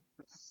ago.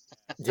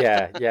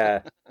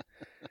 Yeah.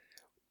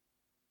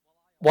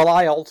 Well,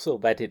 I also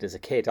read it as a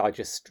kid. I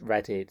just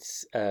read it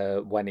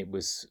when it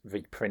was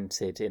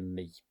reprinted in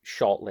the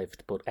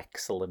short-lived but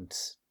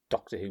excellent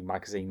Doctor Who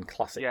magazine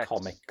Classic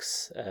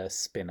Comics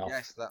spin-off.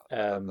 Yes,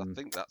 I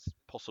think that's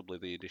possibly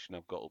the edition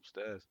I've got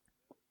upstairs.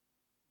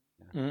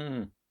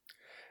 Yeah.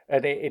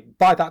 And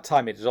by that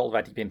time, it had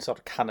already been sort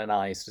of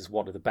canonised as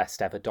one of the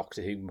best ever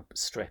Doctor Who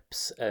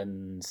strips,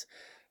 and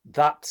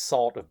that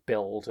sort of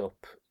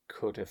build-up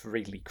could have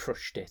really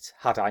crushed it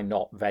had I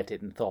not read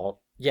it and thought,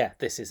 yeah,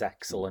 this is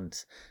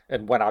excellent.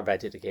 And when I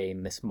read it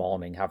again this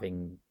morning,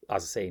 having,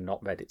 as I say,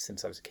 not read it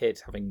since I was a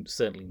kid, having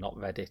certainly not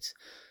read it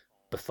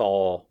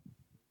before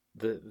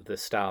the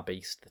Star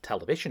Beast, the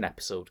television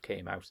episode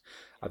came out,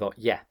 I thought,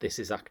 yeah, this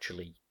is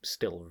actually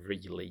still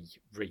really,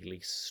 really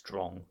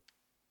strong,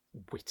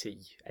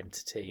 witty,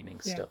 entertaining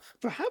stuff.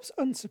 Perhaps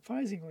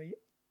unsurprisingly,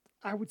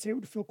 I would say it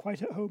would feel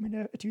quite at home in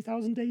a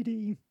 2000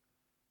 AD.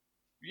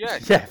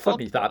 Yes, yeah,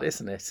 funny that,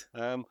 isn't it?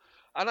 And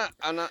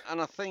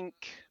I think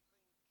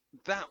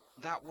that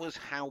was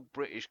how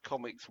British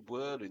comics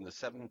were in the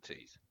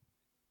 70s.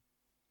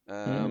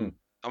 I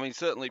mean,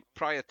 certainly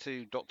prior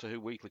to Doctor Who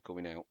Weekly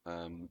coming out,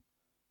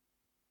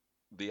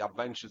 the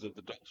adventures of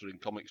the Doctor in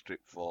comic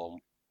strip form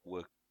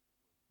were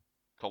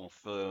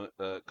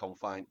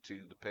confined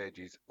to the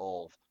pages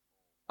of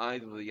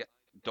either the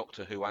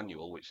Doctor Who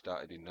Annual, which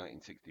started in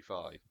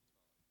 1965,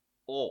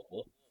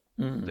 or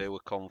they were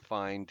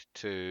confined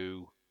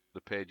to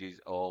the pages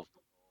of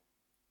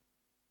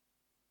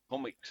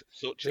comics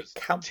such The as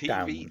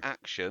Countdown. TV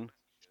Action,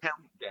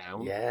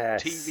 Countdown,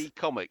 Yes. TV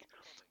Comic,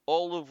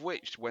 all of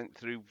which went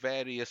through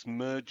various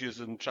mergers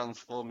and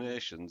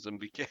transformations and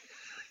became.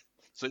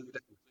 So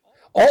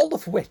All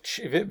of which,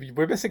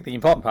 we're missing the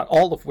important part,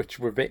 all of which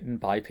were written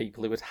by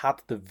people who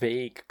had the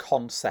vague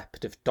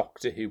concept of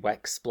Doctor Who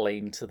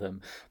explained to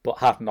them, but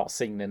had not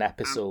seen an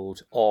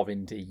episode or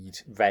indeed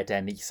read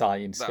any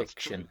science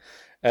fiction,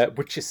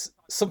 which is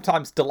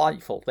sometimes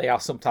delightful. They are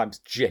sometimes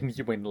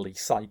genuinely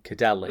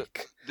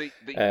psychedelic.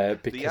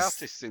 The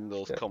artists in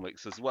those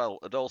comics as well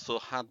had also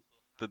had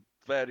the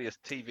various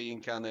TV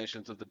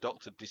incarnations of the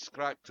Doctor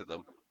described to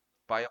them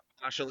by a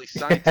partially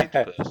sighted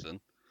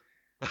person.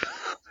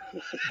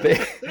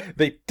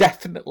 They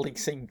definitely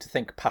seem to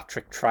think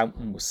Patrick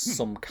Troughton was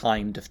some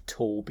kind of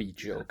Toby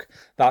jug.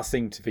 That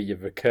seemed to be a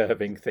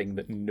recurring thing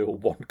that no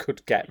one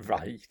could get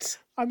right.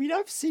 I mean,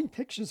 I've seen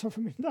pictures of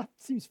him, and that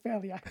seems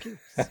fairly accurate.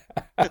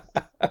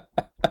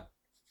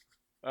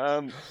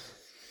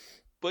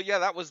 But yeah,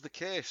 that was the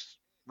case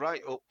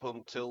right up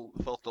until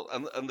the fourth.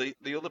 And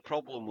the other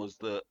problem was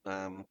that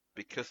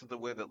because of the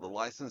way that the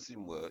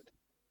licensing worked,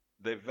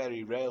 they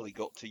very rarely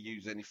got to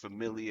use any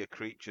familiar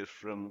creatures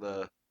from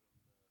the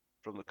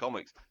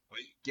comics. I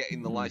mean,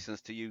 getting the license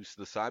to use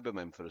the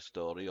Cybermen for a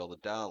story or the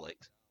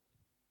Daleks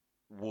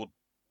would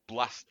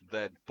blast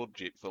their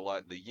budget for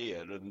like the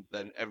year, and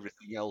then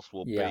everything else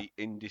will be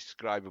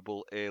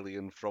indescribable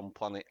alien from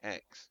Planet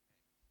X.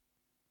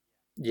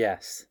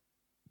 Yes.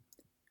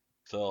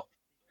 So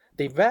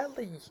they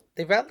rarely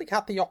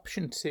had the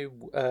option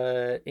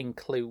to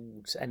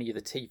include any of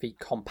the TV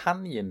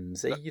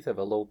companions either,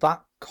 although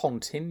that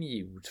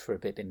continued for a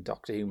bit in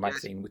Doctor Who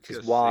magazine, which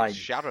is why it's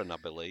Sharon, I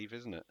believe,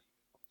 isn't it?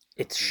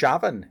 It's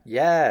Sharon,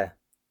 yeah,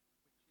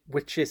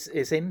 which is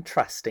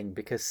interesting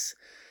because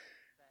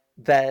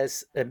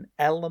there's an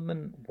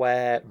element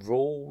where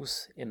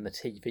Rose in the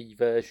TV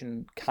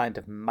version kind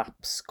of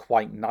maps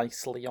quite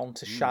nicely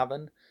onto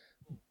Sharon,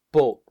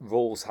 but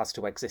Rose has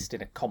to exist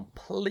in a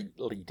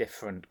completely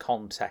different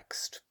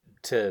context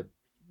to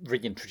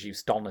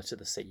reintroduce Donna to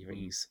the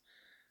series.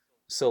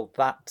 So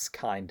that's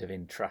kind of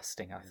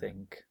interesting, I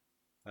think.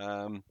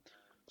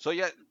 So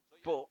yeah,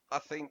 but I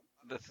think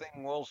the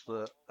thing was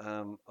that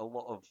a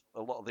lot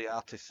of the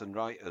artists and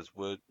writers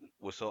were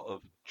sort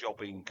of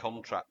jobbing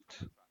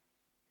contract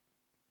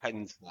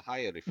pens for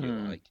hire, if you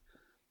like.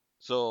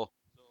 So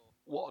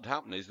what would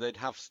happen is they'd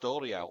have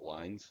story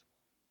outlines,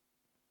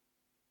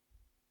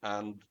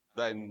 and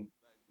then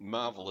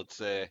Marvel would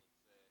say,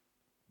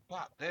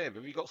 Dave,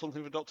 have you got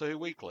something for Doctor Who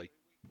Weekly?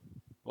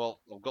 Well,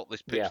 I've got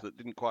this pitch that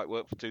didn't quite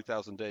work for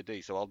 2000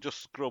 AD, so I'll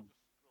just scrub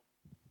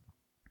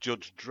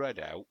Judge Dredd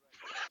out.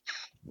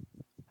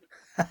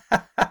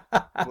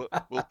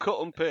 We'll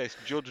cut and paste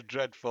Judge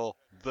Dredd for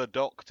the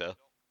Doctor,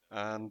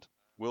 and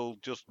we'll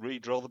just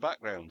redraw the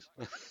backgrounds.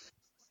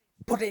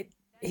 But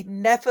it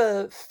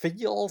never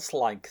feels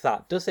like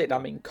that, does it? I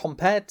mean,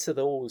 compared to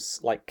those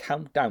like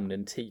Countdown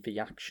and TV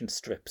action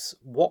strips,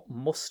 what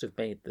must have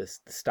made the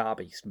Star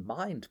Beast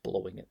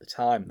mind-blowing at the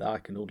time that I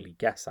can only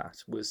guess at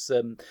was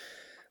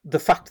the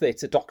fact that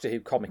it's a Doctor Who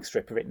comic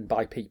strip written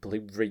by people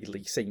who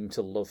really seem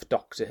to love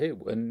Doctor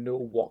Who and know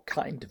what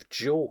kind of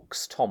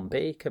jokes Tom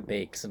Baker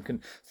makes and can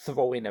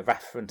throw in a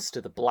reference to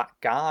the Black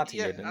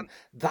Guardian. And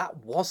that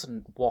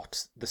wasn't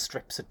what the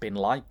strips had been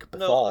like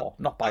before,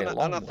 not by a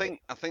long way.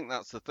 I think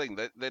that's the thing.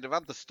 They'd have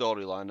had the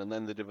storyline and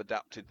then they'd have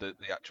adapted the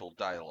actual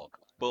dialogue.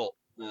 But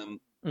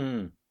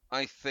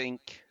I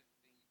think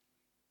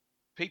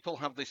people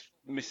have this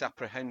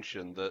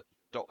misapprehension that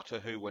Doctor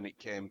Who, when it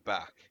came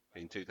back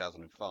in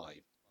 2005,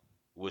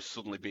 was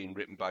suddenly being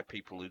written by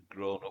people who'd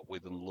grown up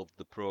with and loved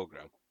the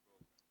programme.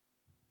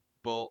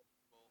 But,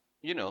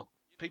 you know,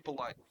 people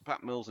like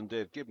Pat Mills and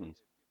Dave Gibbons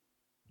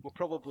were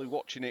probably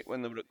watching it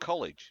when they were at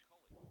college.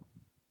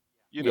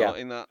 You know,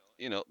 in that,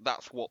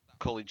 that's what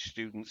college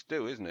students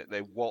do, isn't it?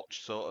 They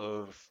watch sort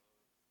of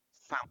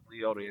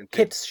family-oriented...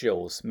 Kids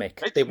shows,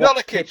 Mick. It's they not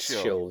watch a kids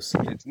shows.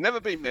 It's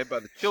never been made by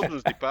the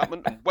children's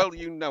department, and well,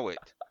 you know it.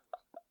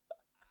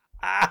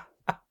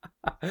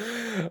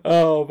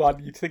 Oh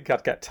man, you'd think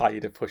I'd get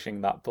tired of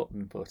pushing that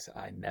button, but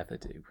I never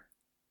do.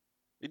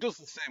 He does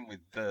the same with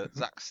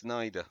Zack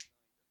Snyder.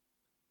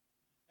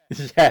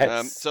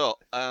 Yes.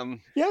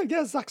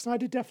 Yeah, Zack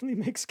Snyder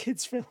definitely makes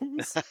kids'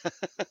 films.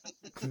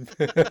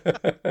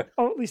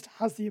 Or at least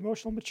has the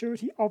emotional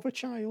maturity of a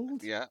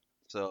child. Yeah,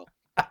 so...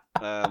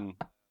 where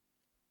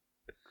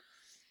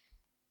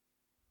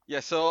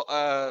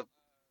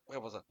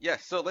was I? Yeah,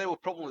 so they were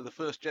probably the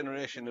first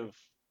generation of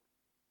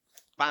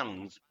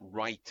fans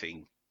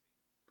writing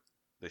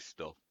this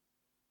stuff.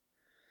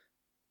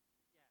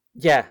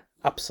 Yeah,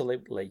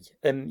 absolutely.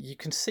 And you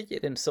can see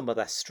it in some of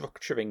their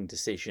structuring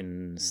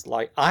decisions.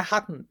 Like, I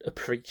hadn't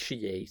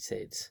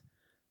appreciated,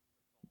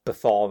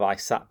 before I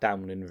sat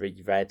down and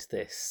reread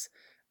this,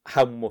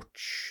 how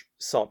much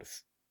sort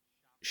of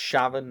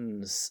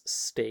Sharon's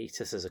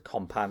status as a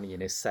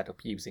companion is set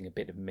up using a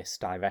bit of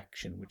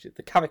misdirection, which is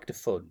the character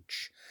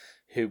Fudge,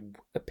 who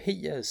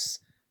appears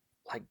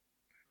like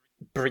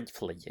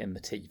briefly in the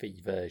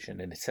TV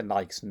version, and it's a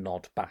nice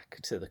nod back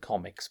to the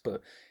comics.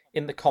 But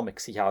in the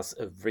comics, he has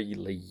a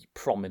really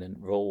prominent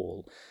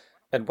role.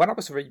 And when I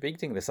was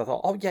rereading this, I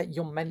thought, oh yeah,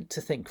 you're meant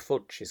to think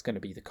Fudge is going to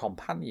be the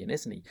companion,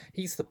 isn't he?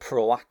 He's the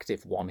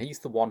proactive one. He's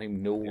the one who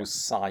knows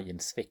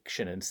science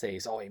fiction and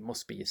says, oh, it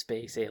must be a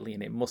space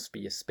alien, it must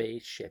be a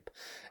spaceship.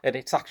 And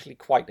it's actually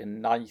quite a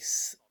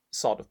nice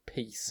sort of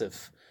piece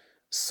of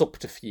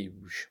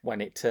subterfuge when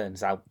it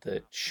turns out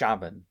that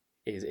Sharon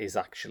is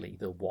actually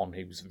the one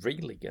who's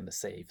really going to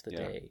save the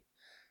day.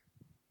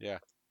 Yeah.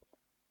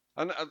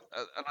 And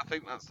I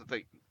think that's the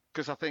thing,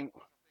 because I think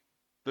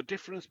the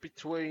difference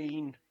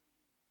between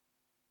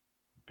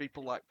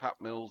people like Pat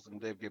Mills and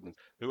Dave Gibbons,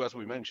 who, as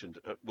we mentioned,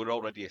 were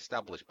already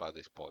established by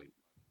this point.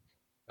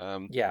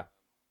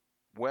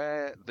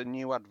 Where the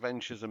New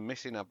Adventures and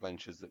Missing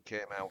Adventures that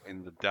came out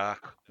in the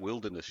Dark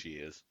Wilderness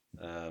years,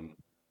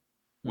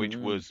 which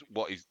was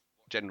what is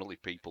generally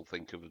people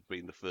think of as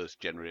being the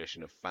first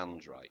generation of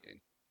fans writing.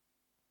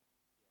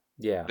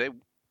 Yeah.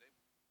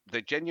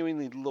 They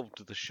genuinely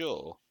loved the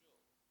show,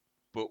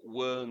 but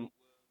weren't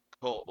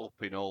caught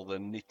up in all the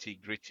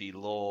nitty-gritty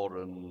lore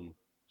and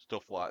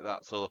stuff like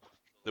that. So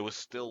there was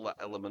still that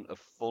element of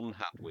fun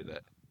had with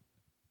it.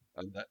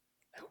 And that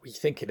Are we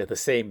thinking of the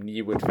same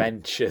New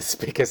Adventures?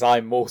 Because I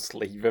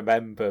mostly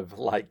remember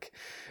like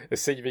a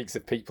series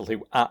of people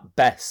who at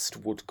best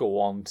would go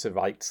on to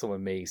write some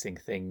amazing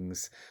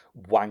things,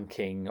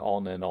 wanking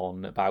on and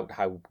on about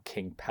how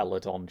King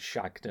Peladon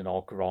shagged an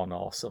Ogron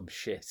or some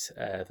shit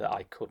that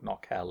I could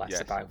not care less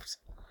about.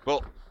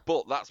 But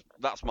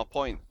that's my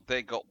point.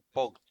 They got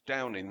bogged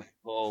down in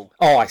all.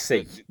 Oh, I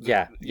see.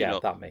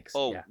 That makes.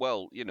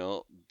 Well,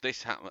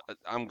 this happened.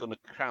 I'm going to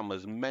cram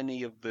as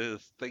many of the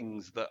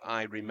things that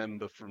I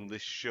remember from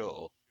this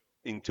show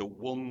into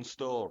one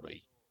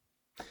story,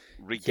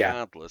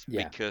 regardless,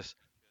 because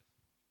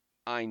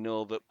I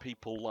know that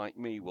people like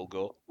me will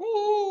go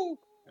woo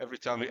every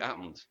time it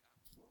happens.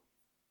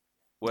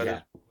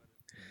 Whereas,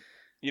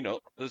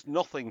 there's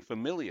nothing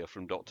familiar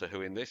from Doctor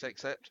Who in this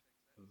except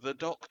the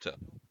Doctor.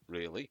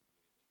 Really,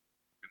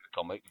 in the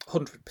comic,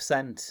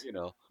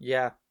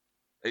 100%.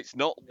 It's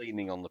not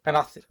leaning on the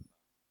past.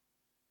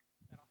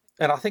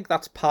 And I think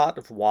that's part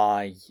of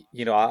why,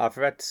 I've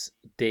read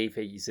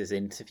Davies'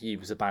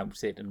 interviews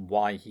about it and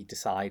why he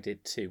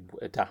decided to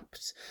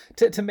adapt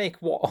to make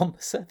what on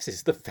the surface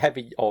is the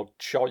very odd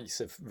choice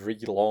of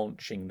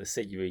relaunching the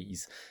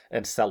series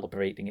and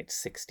celebrating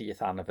its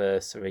 60th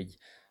anniversary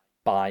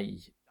by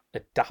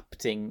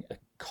adapting a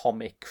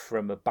comic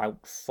from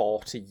about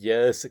 40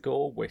 years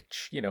ago,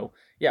 which,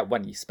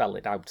 when you spell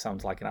it out,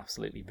 sounds like an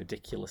absolutely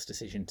ridiculous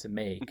decision to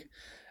make.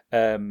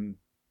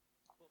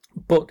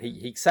 But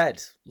he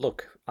said,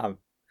 look,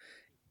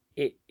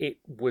 it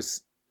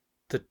was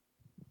the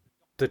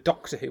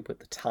Doctor Who at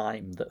the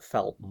time that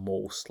felt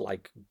most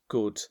like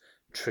good,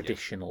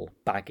 traditional,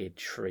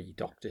 baggage-free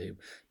Doctor Who.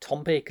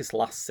 Tom Baker's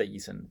last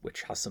season,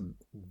 which has some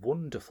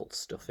wonderful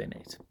stuff in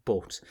it,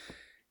 but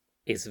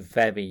is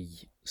very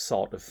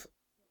sort of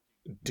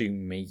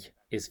doomy,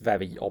 is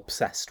very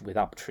obsessed with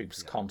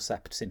abstruse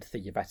concepts in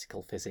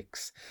theoretical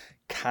physics,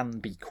 can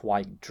be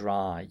quite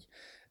dry.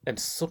 And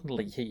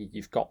suddenly here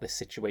you've got this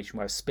situation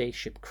where a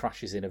spaceship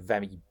crashes in a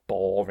very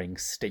boring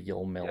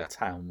steel mill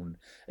town,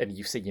 and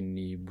you see a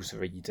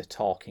newsreader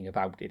talking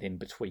about it in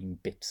between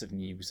bits of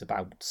news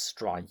about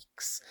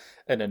strikes,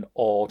 and an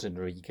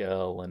ordinary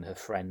girl and her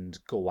friend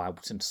go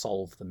out and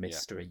solve the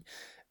mystery.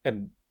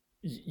 And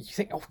you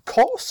think, of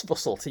course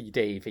Russell T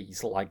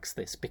Davies likes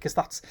this, because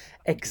that's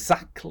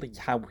exactly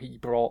how he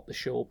brought the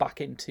show back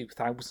in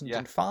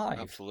 2005.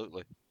 Yeah,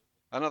 absolutely.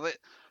 And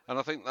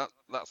I think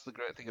that's the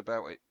great thing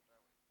about it.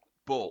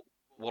 But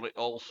what it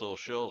also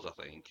shows, I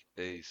think,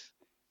 is,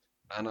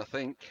 and I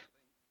think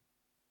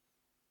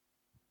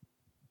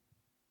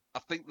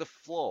the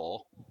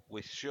flaw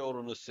with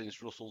showrunners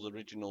since Russell's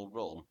original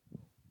run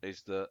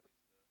is that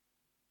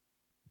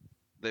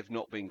they've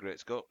not been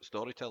great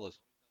storytellers.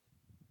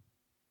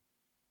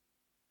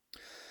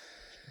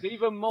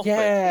 Stephen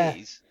Moffat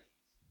is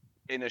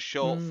in a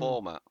short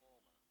format.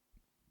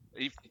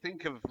 If you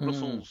think of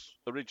Russell's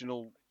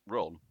original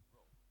run,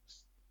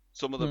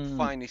 some of the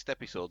finest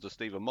episodes are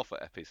Stephen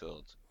Moffat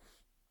episodes.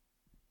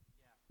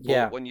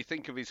 But when you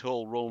think of his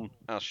whole run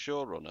as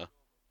showrunner,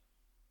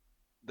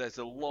 there's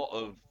a lot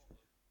of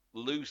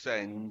loose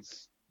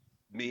ends,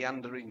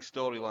 meandering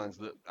storylines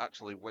that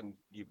actually, when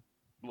you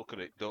look at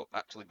it, don't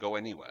actually go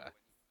anywhere.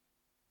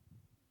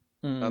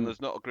 And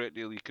there's not a great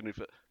deal you can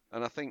refer.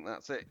 And I think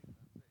that's it.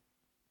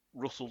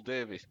 Russell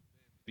Davies,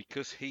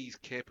 because he's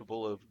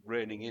capable of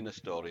reining in a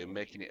story and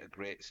making it a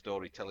great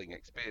storytelling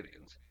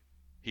experience,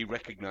 he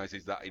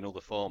recognises that in other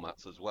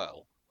formats as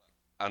well,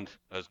 and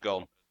has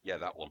gone,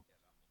 that one.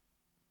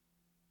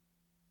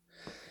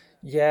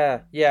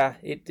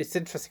 It's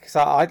interesting because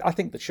I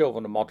think the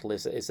showrunner model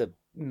is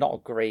not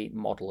a great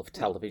model of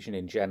television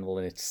in general,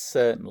 and it's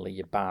certainly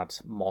a bad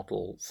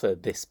model for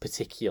this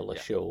particular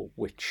show,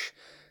 which,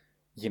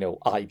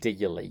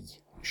 ideally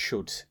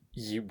should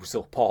use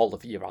up all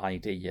of your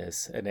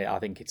ideas, and I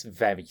think it's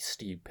very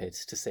stupid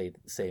to say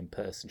that the same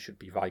person should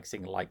be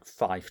writing like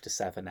 5 to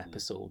 7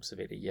 episodes of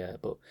it a year.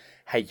 But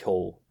hey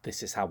ho,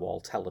 this is how all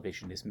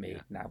television is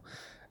made now.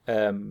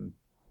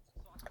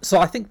 So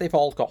I think they've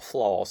all got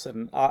flaws,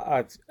 and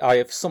I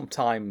have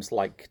sometimes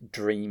like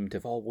dreamed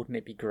of, oh, wouldn't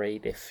it be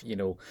great if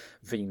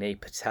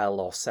Vinay Patel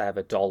or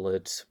Sarah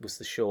Dollard was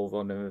the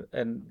showrunner,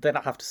 and then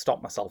I have to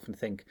stop myself and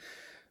think,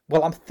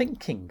 well, I'm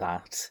thinking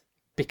that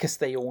because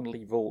they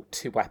only wrote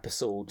 2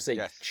 episodes each.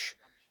 Yes.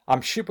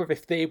 I'm sure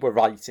if they were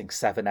writing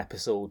 7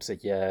 episodes a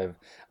year,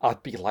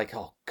 I'd be like,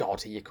 oh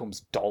God, here comes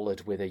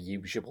Dollard with her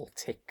usual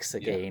ticks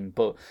again. Yeah.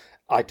 But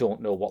I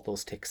don't know what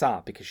those ticks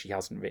are because she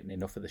hasn't written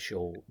enough of the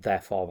show.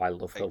 Therefore, I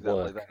love her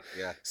work. That,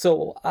 yeah.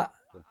 So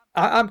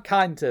I'm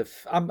kind of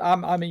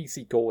I'm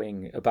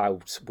easygoing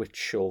about which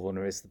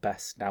showrunner is the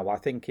best now. I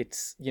think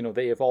it's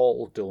they have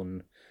all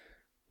done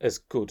as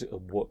good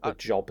a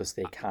job as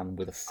they can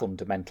with a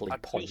fundamentally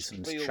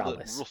poisoned chalice. I feel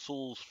that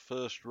Russell's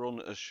first run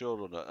as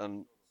showrunner,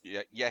 and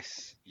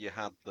yes, you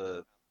had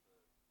the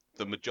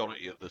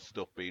majority of the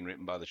stuff being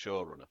written by the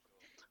showrunner,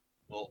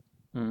 but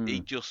he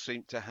just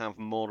seemed to have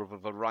more of a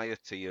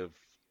variety of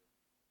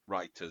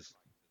writers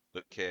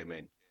that came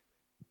in.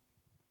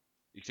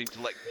 He seemed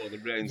to let go of the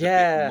reins a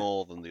bit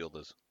more than the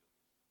others.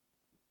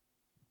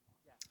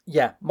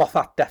 Yeah,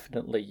 Moffat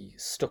definitely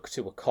stuck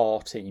to a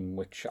core team,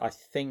 which I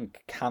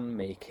think can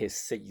make his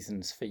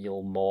seasons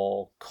feel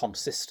more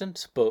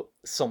consistent, but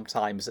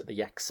sometimes at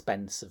the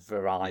expense of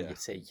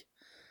variety.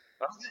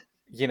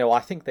 Yeah.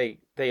 I think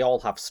they all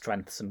have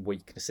strengths and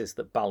weaknesses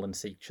that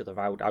balance each other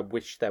out. I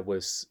wish there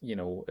was,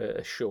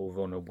 a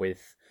showrunner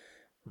with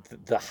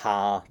the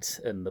heart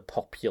and the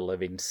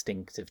popular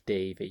instinct of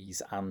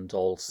Davies and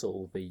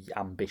also the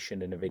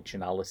ambition and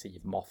originality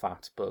of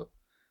Moffat, but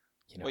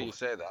well, you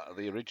say that.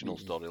 The original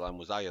storyline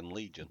was Iron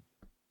Legion.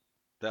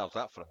 How's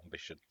that for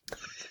ambition?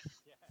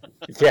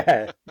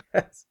 Yeah,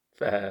 that's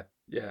fair.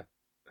 Yeah.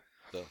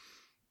 So,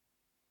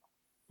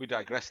 we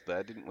digressed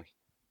there, didn't we?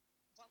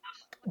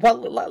 Well,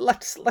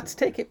 let's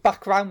take it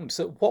back round.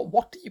 So,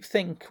 what do you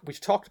think? We've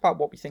talked about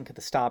what we think of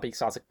the Star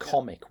Beast as a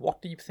comic. What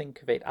do you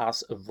think of it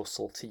as a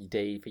Russell T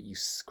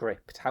Davies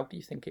script? How do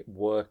you think it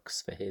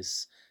works for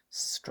his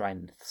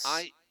strengths?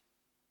 I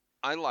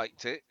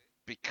liked it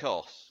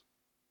because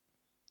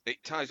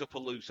it ties up a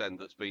loose end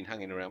that's been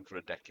hanging around for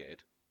a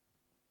decade.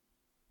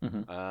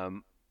 Mm-hmm.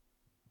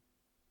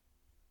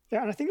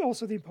 Yeah, and I think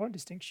also the important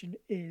distinction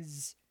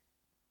is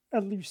a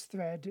loose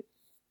thread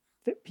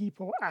that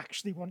people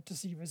actually want to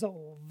see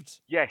resolved.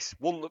 Yes,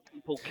 one that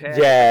people care.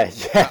 Yeah.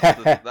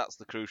 That's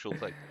the crucial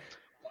thing.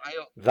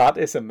 That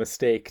is a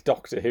mistake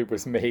Doctor Who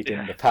was made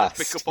in the past.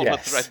 Pick up on a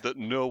thread that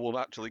no one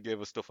actually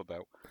gave a stuff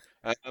about.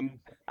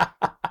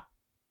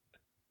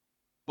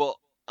 But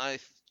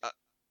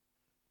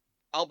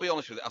I'll be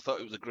honest with you, I thought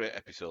it was a great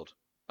episode.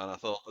 And I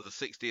thought as a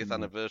 60th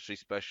anniversary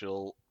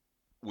special,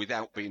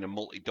 without being a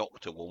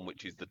multi-Doctor one,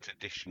 which is the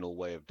traditional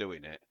way of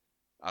doing it,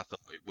 I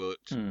thought it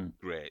worked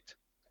great.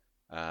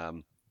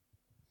 I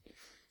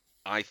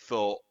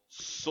thought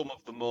some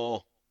of the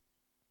more,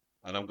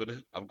 and I'm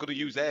gonna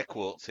use air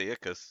quotes here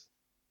because,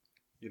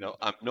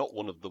 I'm not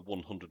one of the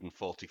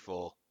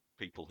 144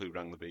 people who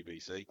rang the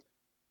BBC.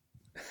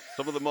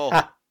 Some of the more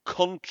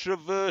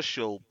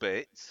controversial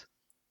bits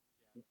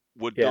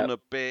were done a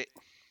bit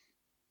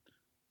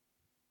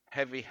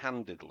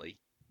heavy-handedly.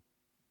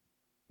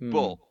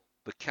 But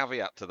the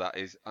caveat to that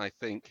is, I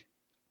think,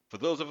 for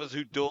those of us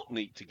who don't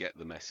need to get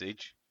the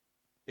message,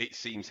 it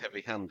seems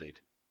heavy-handed.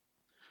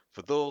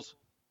 For those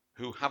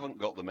who haven't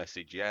got the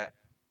message yet,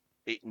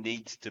 it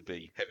needs to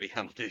be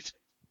heavy-handed.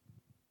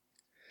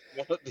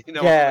 You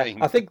know what I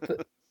mean? I think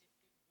that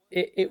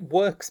it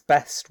works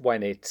best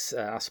when it's,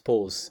 I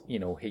suppose,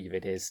 here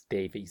it is,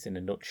 Davies in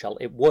a nutshell.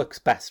 It works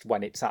best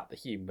when it's at the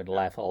human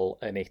level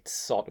and it's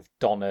sort of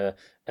Donna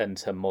and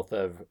her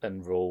mother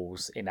and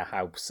Rose in a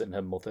house and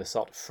her mother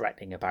sort of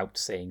fretting about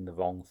saying the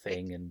wrong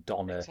thing and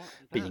Donna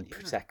being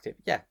protective.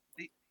 Yeah.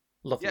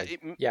 Lovely.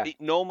 It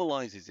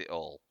normalises it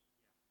all.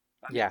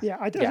 Yeah,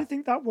 I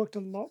think that worked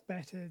a lot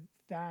better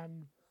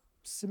than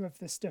some of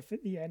the stuff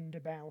at the end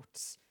about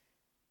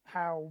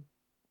how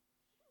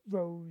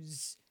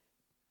Rose,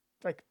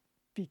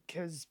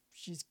 because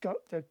she's got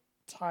the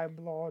Time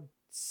Lord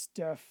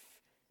stuff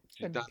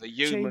and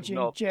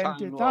changing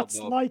gender, that's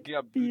like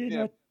being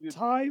a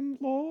Time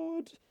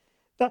Lord.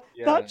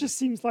 That just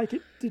seems like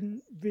it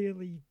didn't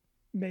really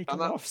make a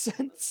lot of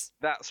sense.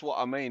 That's what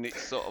I mean.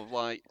 It's sort of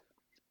like,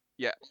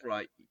 yeah,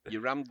 right. You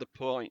rammed the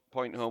point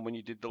home when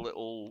you did the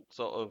little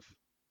sort of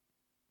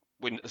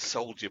Winter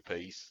Soldier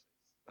piece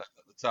at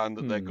the time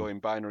that they're going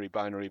binary.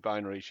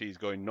 She's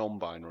going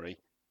non-binary.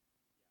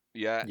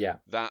 Yeah.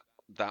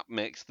 That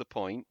makes the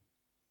point.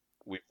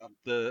 We've had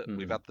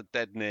the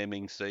dead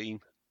naming scene,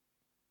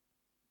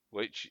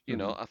 which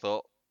I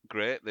thought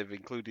great. They've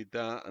included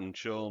that and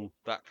shown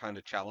that kind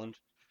of challenge.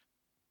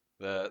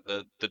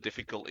 The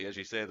difficulty, as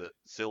you say, that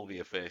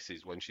Sylvia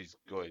faces when she's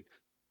going,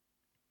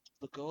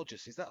 "Look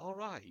gorgeous, is that all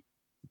right?"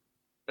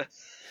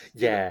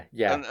 Yeah.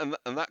 And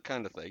that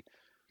kind of thing.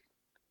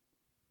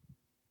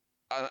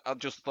 I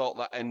just thought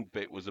that end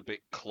bit was a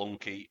bit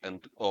clunky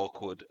and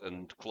awkward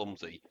and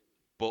clumsy,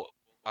 but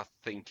I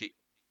think it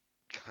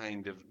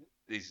kind of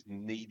is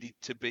needed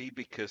to be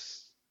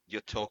because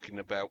you're talking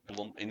about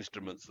blunt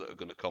instruments that are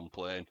going to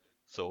complain,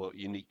 so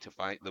you need to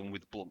fight them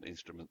with blunt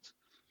instruments.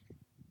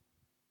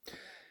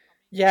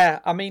 Yeah,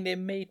 I mean, it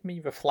made me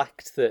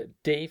reflect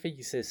that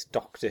Davies'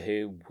 Doctor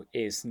Who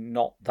is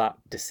not that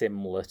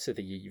dissimilar to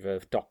the era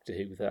of Doctor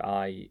Who that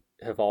I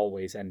have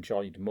always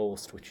enjoyed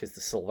most, which is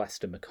the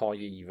Sylvester McCoy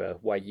era,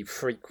 where you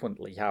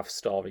frequently have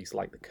stories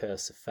like The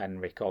Curse of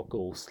Fenric or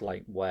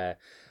Ghostlight, where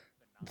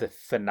the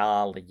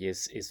finale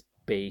is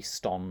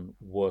based on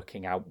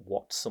working out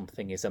what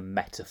something is a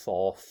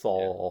metaphor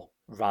for,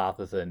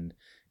 rather than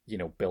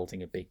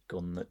building a big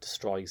gun that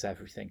destroys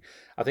everything.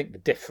 I think the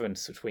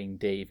difference between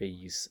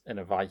Davies and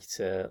a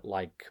writer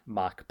like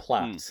Mark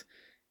Platt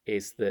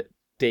is that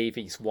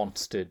Davies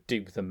wants to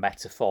do the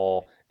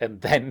metaphor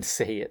and then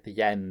say at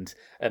the end,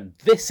 and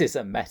this is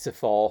a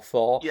metaphor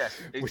for... Yes,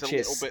 it's a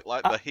little bit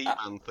like the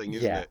He-Man thing,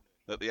 isn't it?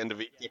 At the end of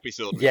each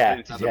episode,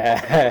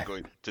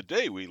 going,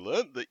 today we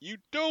learnt that you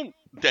don't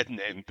dead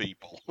name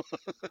people.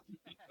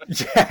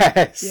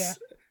 Yes. Yeah.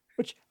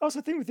 Which I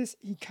also think with this,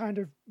 he kind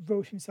of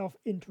wrote himself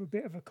into a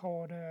bit of a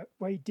corner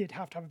where he did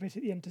have to have a bit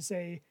at the end to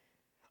say,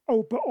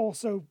 oh, but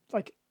also,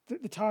 like,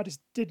 the TARDIS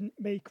didn't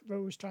make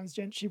Rose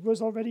transgender. She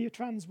was already a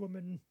trans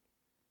woman.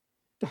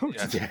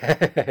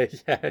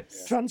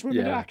 Yes. Trans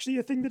women are actually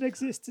a thing that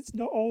exists. It's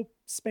not all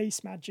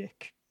space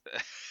magic.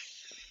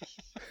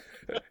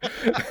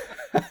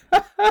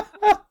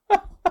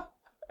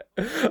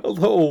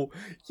 Although,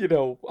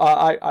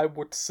 I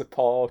would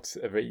support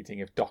a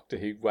reading of Doctor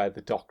Who where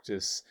the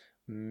Doctor's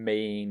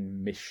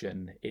main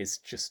mission is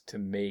just to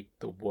make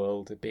the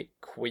world a bit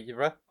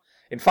queerer.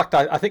 In fact,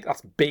 I think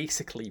that's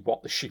basically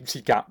what the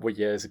Shooty Gap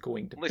years are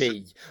going to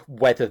be,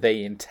 whether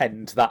they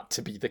intend that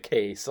to be the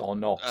case or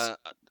not.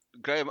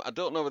 Graham, I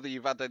don't know whether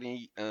you've had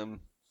any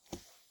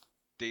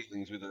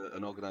dealings with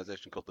an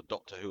organisation called the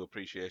Doctor Who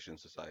Appreciation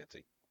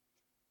Society.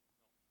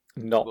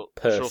 Not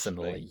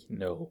personally,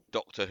 no.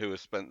 Doctor Who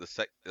has spent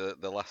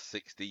the last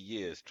 60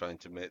 years trying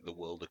to make the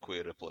world a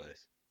queerer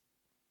place.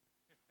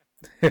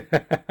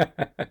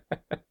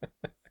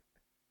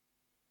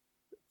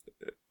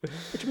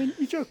 Which, I mean,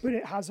 you joke, but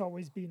it has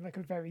always been like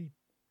a very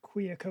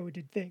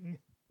queer-coded thing.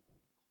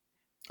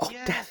 Oh,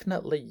 yeah.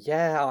 Definitely,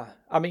 yeah.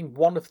 I mean,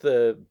 one of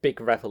the big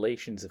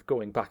revelations of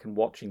going back and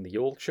watching the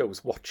old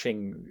shows,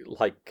 watching,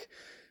 like,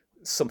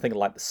 something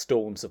like The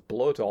Stones of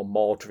Blood or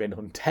Mordrin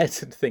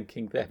Undead and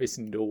thinking there is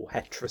no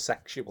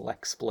heterosexual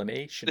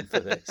explanation for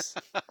this.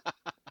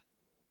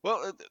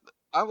 Well,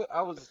 I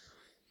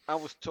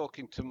was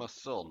talking to my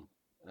son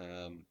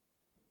a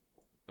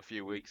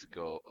few weeks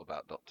ago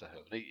about Doctor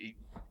Who.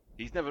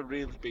 He's never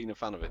really been a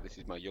fan of it. This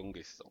is my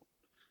youngest son.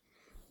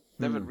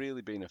 Never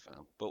really been a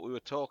fan. But we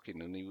were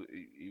talking and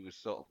he was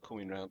sort of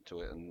coming round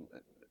to it and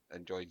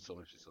enjoying some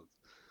episodes.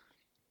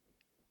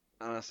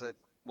 And I said,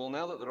 well,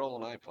 now that they're all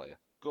on iPlayer,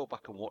 go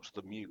back and watch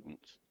The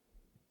Mutants.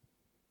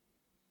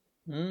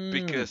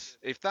 Because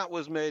if that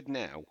was made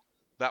now,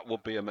 that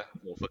would be a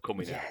metaphor for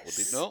coming out, would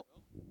it not?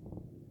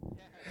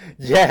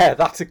 Yeah,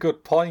 that's a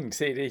good point.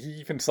 He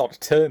even sort of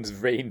turns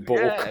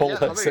rainbow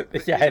colours at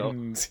the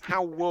end.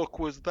 How woke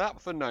was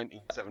that for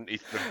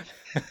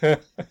 1973?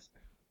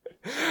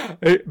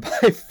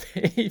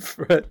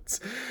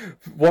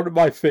 One of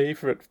my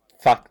favourite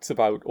facts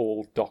about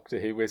old Doctor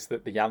Who is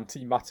that the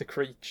antimatter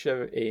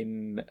creature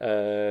in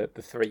The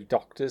Three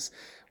Doctors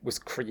was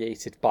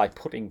created by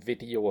putting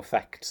video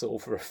effects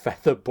over a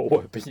feather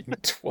boa being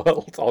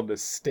twirled on a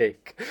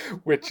stick,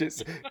 which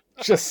is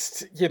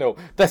just,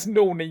 there's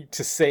no need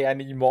to say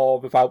any more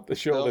about the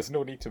show. No. There's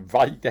no need to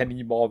write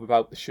any more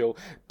about the show.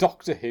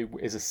 Doctor Who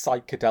is a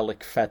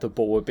psychedelic feather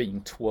boa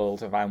being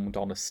twirled around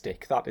on a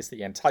stick. That is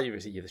the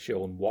entirety of the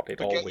show and what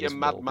it always will be. Forget your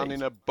madman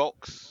in a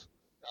box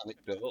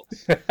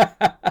anecdotes.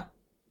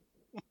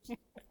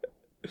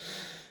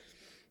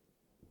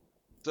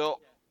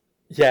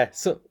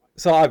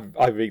 So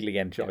I really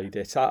enjoyed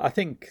it. I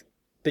think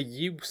the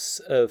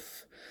use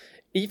of,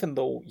 even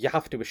though you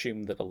have to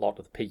assume that a lot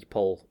of the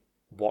people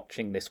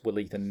watching this will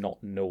either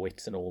not know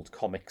it's an old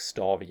comic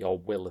story or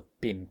will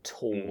have been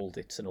told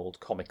it's an old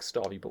comic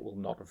story but will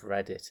not have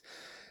read it.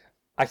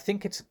 I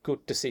think it's a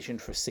good decision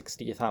for a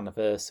 60th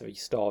anniversary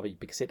story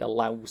because it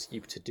allows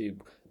you to do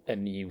a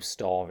new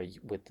story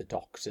with the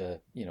Doctor,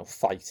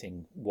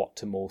 fighting what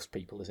to most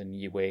people is a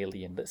new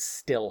alien that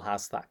still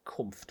has that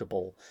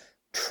comfortable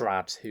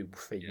trad Who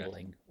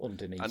feeling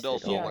underneath and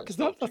also, it.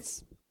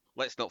 That's...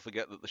 Let's not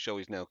forget that the show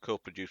is now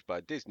co-produced by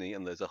Disney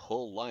and there's a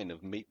whole line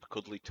of Meet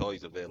Cuddly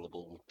toys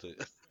available to...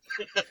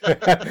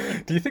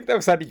 Do you think there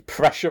was any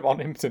pressure on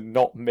him to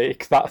not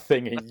make that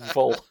thing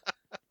evil?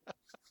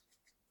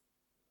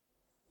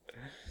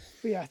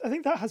 But yeah, I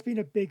think that has been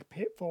a big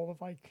pitfall of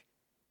like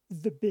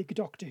the big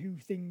Doctor Who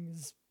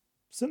things,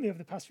 certainly over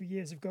the past few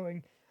years, of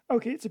going,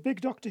 okay, it's a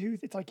big Doctor Who,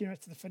 it's like,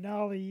 it's the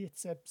finale,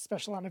 it's a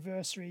special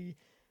anniversary,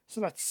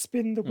 so let's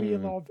spin the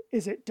wheel of,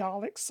 is it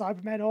Daleks,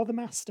 Cybermen, or the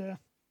Master?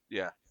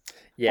 Yeah.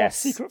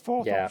 Yes. Or secret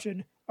fourth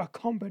option, a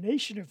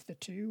combination of the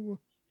two.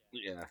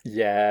 Yeah.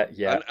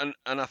 Yeah.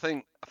 And I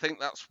think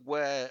that's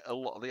where a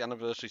lot of the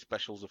anniversary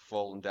specials have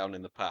fallen down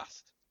in the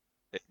past.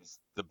 It's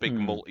the big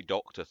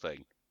multi-doctor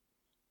thing.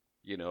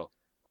 You know.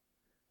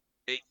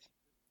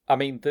 I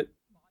mean,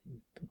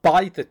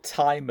 by the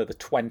time of the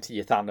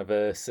 20th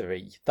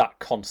anniversary, that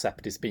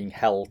concept is being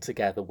held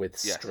together with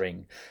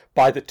string.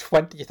 By the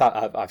 20th,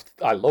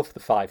 I love the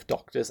Five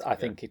Doctors. I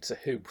think it's a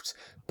hoot,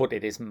 but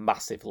it is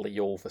massively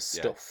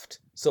overstuffed.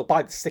 Yeah. So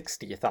by the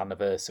 60th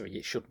anniversary,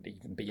 it shouldn't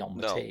even be on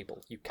the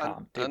table. You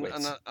can't do it.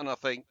 And I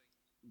think,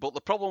 but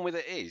the problem with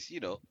it is,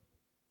 you know,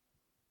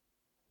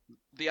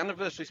 the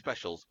anniversary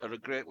specials are a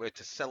great way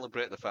to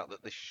celebrate the fact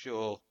that this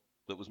show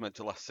that was meant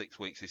to last 6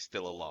 weeks is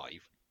still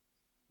alive.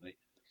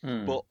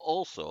 But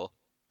also,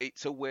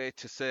 it's a way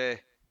to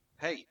say,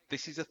 hey,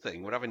 this is a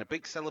thing. We're having a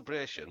big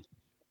celebration.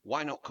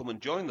 Why not come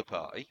and join the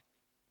party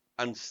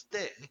and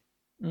stay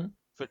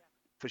for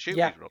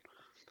Shooty's run?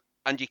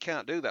 And you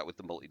can't do that with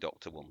the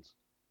multi-doctor ones.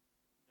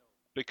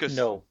 Because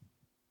the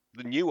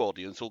new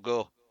audience will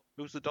go,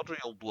 who's the doddery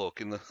old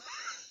bloke in the...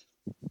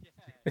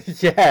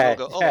 Yeah.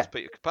 They'll go, that's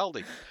Peter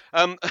Capaldi.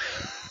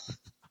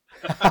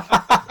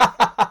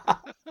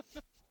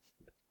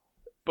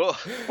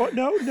 But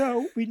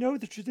no, we know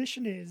the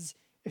tradition is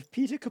if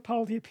Peter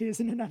Capaldi appears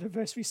in an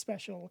anniversary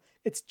special,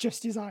 it's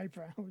just his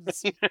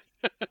eyebrows. They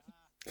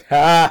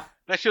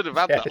should have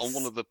had that on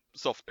one of the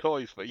soft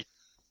toys for you.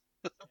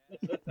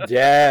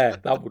 Yeah,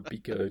 that would be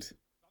good.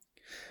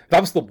 That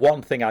was the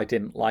one thing I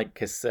didn't like,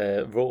 because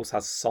Rose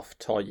has a soft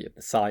toy of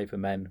the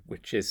Cybermen,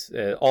 which is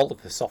all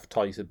of the soft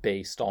toys are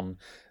based on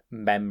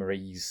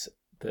memories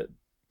that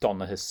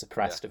Donna has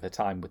suppressed of her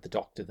time with the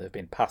Doctor that have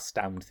been passed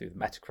down through the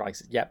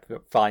Meta-Crisis. Yep,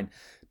 fine.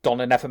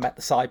 Donna never met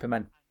the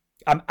Cybermen.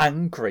 I'm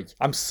angry.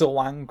 I'm so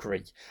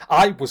angry.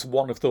 I was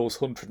one of those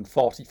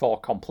 144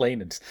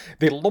 complainants.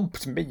 They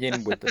lumped me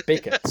in with the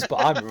bigots, but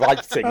I'm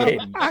writing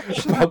in.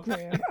 Actually,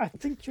 Graham, I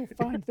think you'll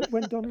find that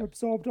when Donna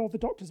absorbed all the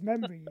Doctor's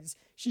memories,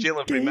 she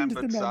gained the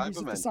memories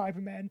of the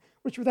Cybermen,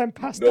 which were then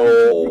passed down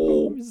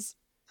to Rose.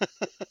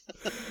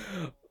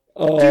 Do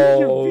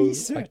your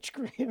research,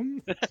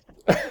 Graham.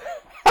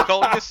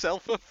 Call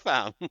yourself a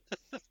fan.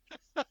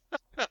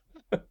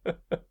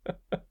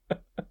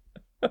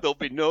 There'll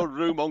be no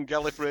room on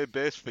Gallifrey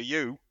base for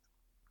you.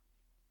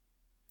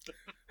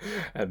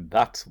 And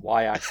that's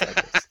why I said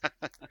this.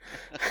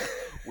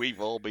 We've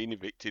all been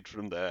evicted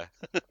from there.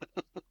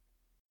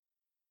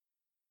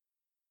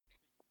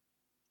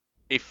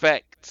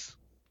 Effects.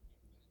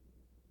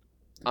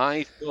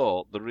 I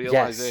thought the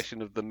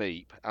realisation of the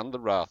Meep and the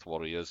Wrath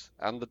Warriors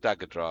and the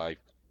Dagger Drive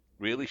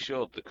really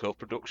showed the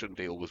co-production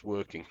deal was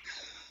working.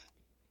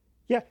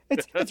 Yeah,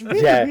 it's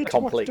really weird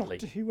completely. To watch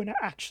Doctor Who when it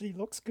actually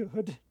looks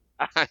good.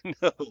 I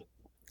know.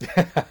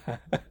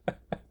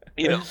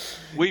 You know,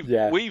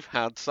 we've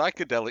had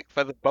psychedelic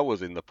feather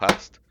boas in the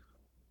past.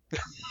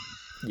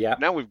 Yeah.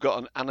 Now we've got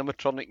an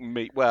animatronic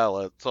Meep. Well,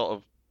 a sort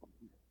of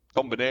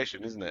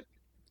combination, isn't it?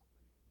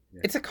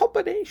 Yeah. It's a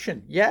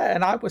combination, yeah,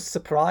 and I was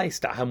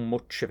surprised at how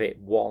much of it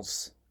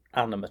was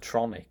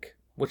animatronic,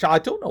 which I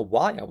don't know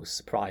why I was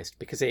surprised,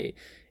 because it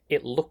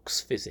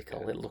looks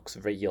physical, it looks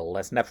real.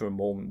 There's never a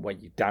moment where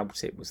you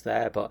doubt it was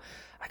there, but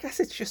I guess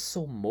it's just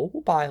so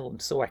mobile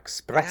and so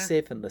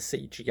expressive, and the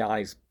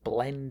CGI's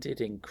blended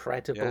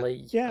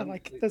incredibly. Yeah,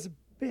 like there's a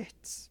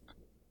bit,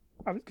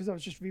 because I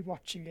was just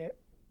rewatching it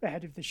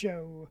ahead of the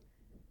show,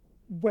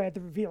 where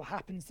the reveal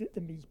happens that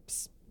the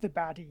Meep's the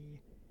baddie.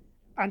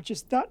 And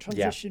just that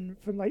transition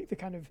from like the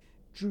kind of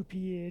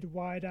droopy-eared,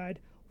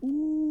 wide-eyed,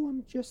 ooh,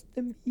 I'm just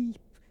the Meep,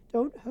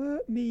 don't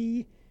hurt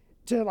me,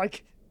 to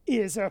like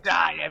ears up.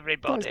 Die,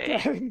 everybody!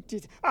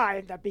 I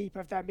am the Meep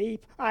of the Meep,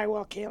 I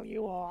will kill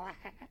you all.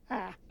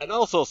 And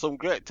also some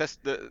great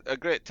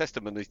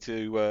testimony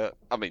to,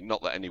 I mean,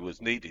 not that any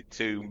was needed,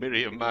 to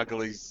Miriam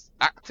Margolyes'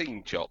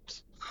 acting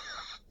chops.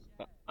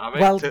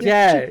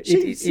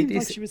 She seemed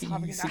like she was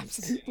having an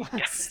absolute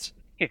blast.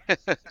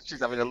 She's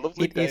having a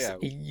lovely day out.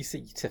 It is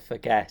easy to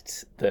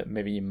forget that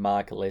Miriam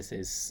Margolyes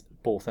is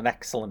both an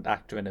excellent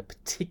actor and a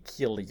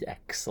particularly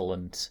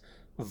excellent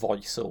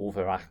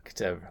voiceover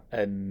actor,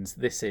 and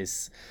this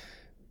is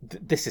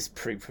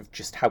proof of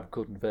just how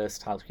good and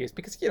versatile she is.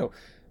 Because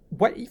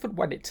even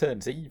when it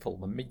turns evil,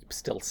 the Meep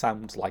still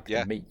sounds like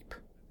the Meep.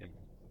 Yeah.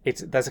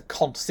 There's a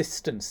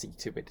consistency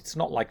to it. It's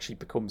not like she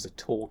becomes a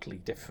totally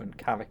different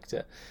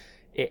character.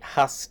 It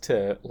has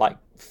to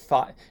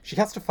she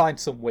has to find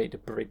some way to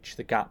bridge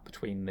the gap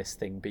between this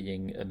thing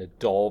being an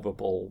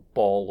adorable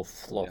ball of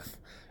fluff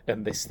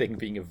and this thing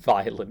being a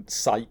violent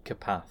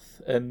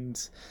psychopath.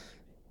 And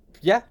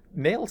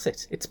nails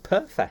it. It's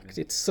perfect.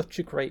 It's such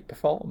a great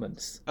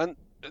performance. And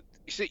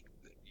you see,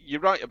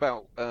 you're right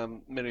about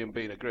Miriam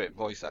being a great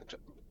voice actor.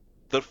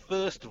 The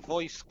first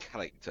voice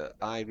character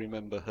I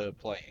remember her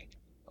playing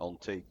on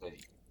TV,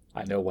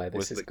 I know where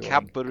this is was the going.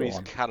 Cadbury's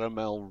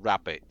Caramel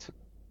Rabbit.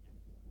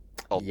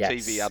 On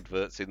TV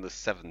adverts in the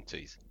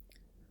 70s.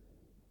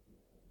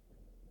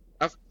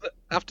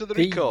 After the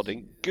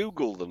recording,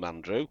 Google them,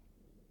 Andrew.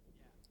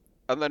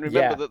 And then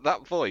remember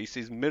that voice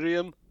is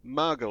Miriam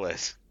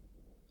Margolyes.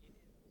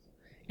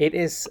 It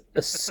is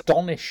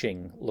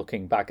astonishing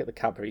looking back at the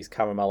Cadbury's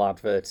Caramel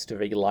adverts to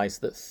realise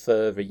that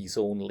furries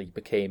only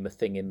became a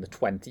thing in the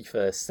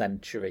 21st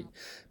century,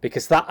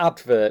 because that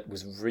advert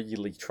was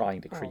really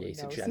trying to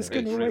create a Is generation this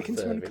going to of awaken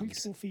some furries.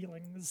 uncomfortable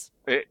feelings?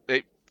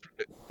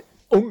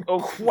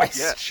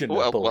 Unquestionably.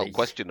 Well,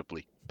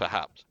 questionably,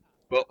 perhaps.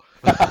 But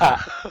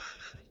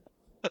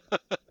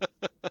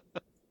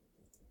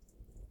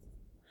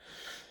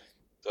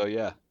so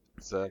yeah.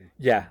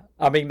 Yeah,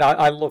 I mean,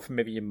 I love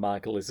Miriam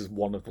Margolyes as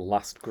one of the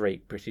last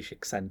great British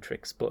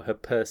eccentrics, but her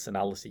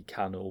personality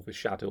can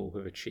overshadow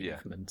her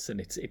achievements, and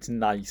it's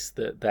nice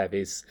that there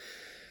is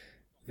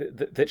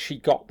that she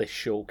got this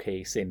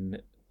showcase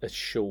in a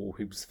show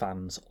whose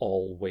fans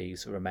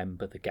always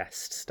remember the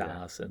guest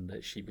stars, and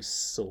that she was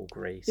so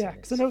great. Yeah,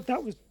 because I know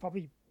that was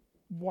probably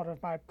one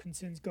of my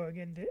concerns going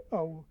in.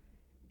 That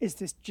is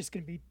this just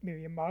going to be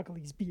Miriam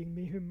Margolyes being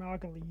Miriam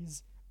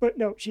Margolyes? But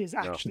no, she is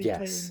actually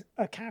playing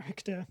a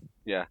character.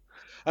 Yeah,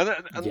 and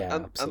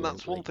absolutely.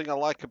 that's one thing I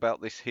like about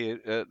this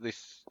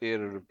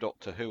era of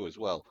Doctor Who as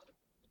well.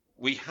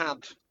 We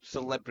had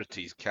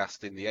celebrities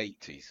cast in the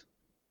 80s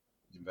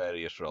in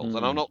various roles,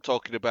 and I'm not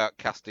talking about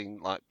casting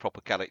like proper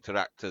character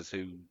actors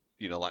who,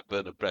 like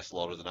Bernard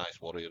Bresslaw as an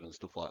Ice Warrior and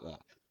stuff like that.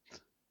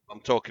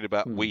 I'm talking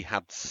about we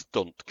had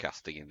stunt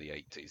casting in the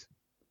 80s.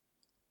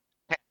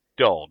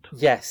 Dodd.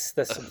 Yes,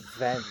 there's some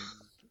very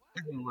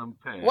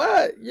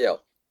what? Yeah.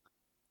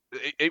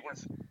 It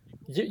was.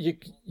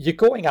 You're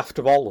going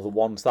after all of the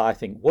ones that I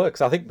think works.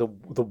 I think the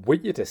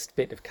weirdest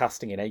bit of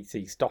casting in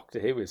 80s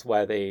Doctor Who is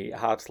where they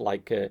had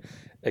like a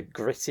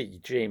gritty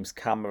James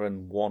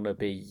Cameron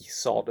wannabe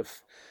sort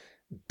of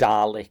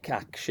Dalek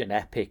action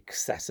epic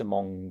set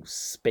among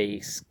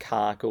space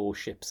cargo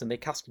ships, and they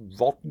cast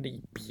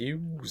Rodney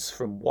Bewes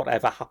from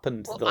Whatever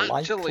Happened to the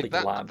Likely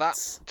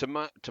Lads.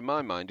 That to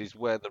my mind is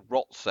where the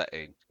rot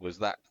setting was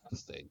that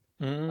casting,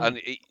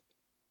 and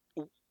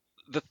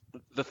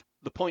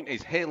the point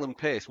is, Hale and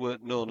Pace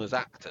weren't known as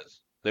actors;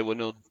 they were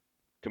known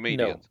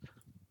comedians.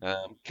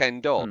 No.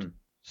 Ken Dodd,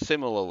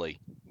 similarly,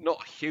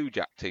 not a huge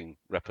acting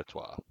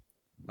repertoire.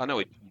 I know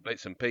it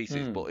bits and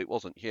pieces, but it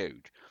wasn't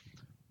huge.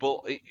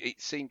 But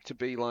it seemed to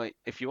be like,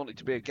 if you wanted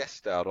to be a guest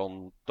star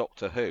on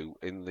Doctor Who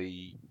in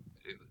the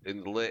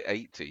late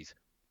 80s,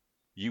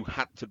 you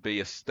had to be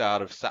a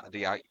star of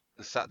Saturday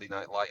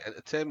Night Light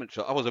entertainment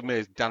show. I was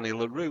amazed Danny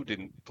LaRue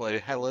didn't play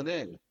Helen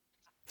in.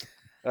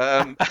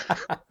 I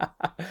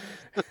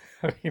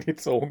mean,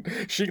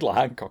 Sheila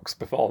Hancock's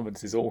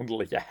performance is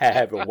only a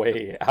hair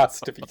away, it has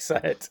to be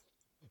said.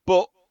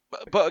 But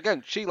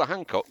again, Sheila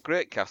Hancock,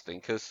 great casting,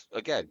 because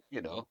again,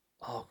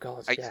 oh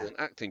god, excellent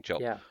acting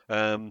job.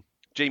 Yeah.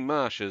 Jean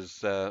Marsh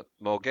as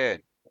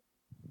Morgaine,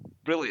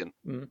 brilliant.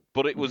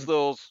 But it was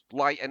those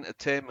light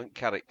entertainment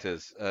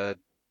characters.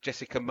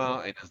 Jessica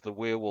Martin as the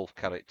werewolf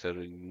character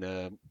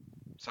in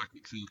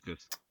Psychic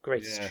Circus.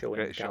 Greatest show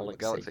in the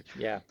galaxy.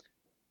 Yeah.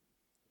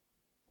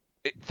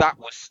 That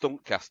was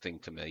stunt casting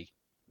to me.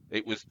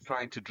 It was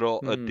trying to draw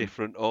a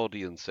different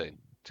audience in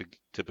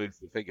to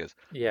boost the figures.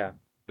 Yeah.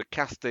 The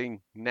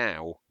casting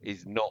now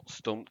is not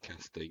stunt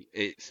casting.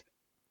 It's,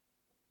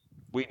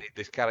 we need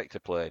this character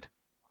played.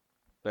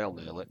 They'll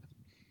nail it.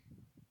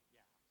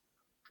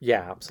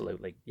 Yeah,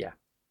 absolutely. Yeah.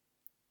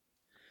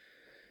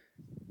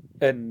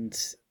 And,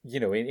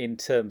 in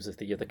terms of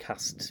the other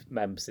cast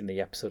members in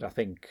the episode, I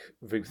think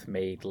Ruth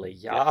Madeley.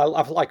 Yeah.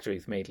 I've liked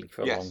Ruth Madeley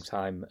for a long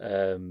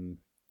time.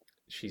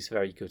 She's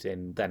very good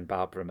in Then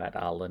Barbara Met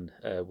Alan,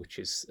 which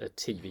is a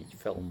TV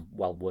film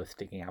well worth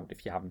digging out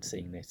if you haven't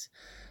seen it.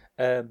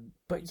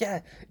 But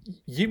yeah,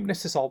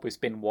 Eunice has always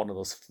been one of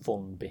those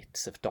fun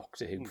bits of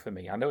Doctor Who for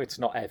me. I know it's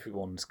not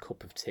everyone's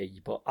cup of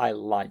tea, but I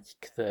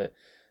like that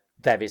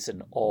there is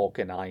an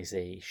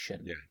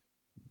organisation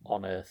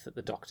on Earth that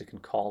the Doctor can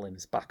call in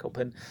as backup.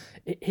 And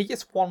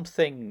here's one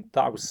thing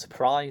that I was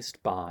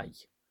surprised by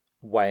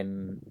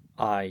when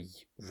I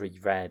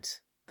reread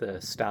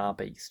The Star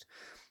Beast.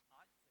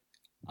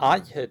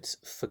 I had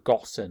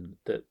forgotten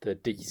that the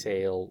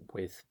detail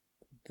with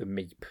the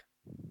Meep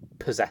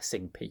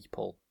possessing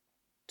people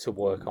to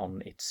work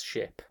on its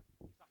ship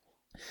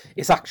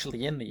is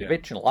actually in the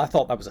original. I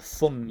thought that was a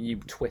fun new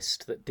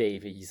twist that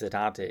Davies had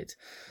added.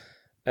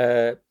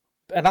 And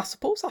I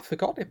suppose I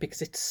forgot it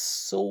because it's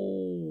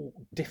so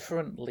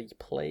differently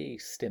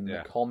placed in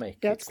the comic.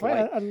 Yeah, it's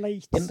quite a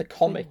late in the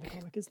comic,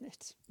 isn't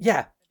it?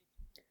 Yeah.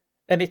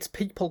 And it's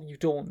people you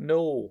don't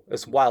know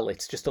as well.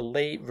 It's just a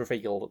late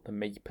reveal that the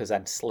Meep has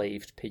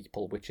enslaved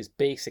people, which is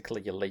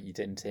basically a lead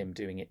into him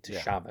doing it to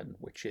Sharon,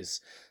 which is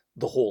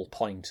the whole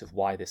point of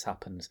why this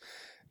happens.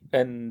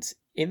 And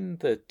in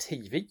the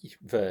TV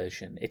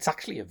version, it's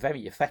actually a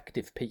very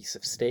effective piece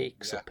of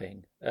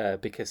stake-upping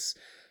because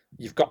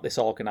you've got this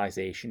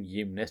organisation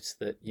unit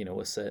that,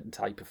 a certain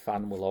type of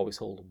fan will always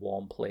hold a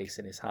warm place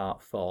in his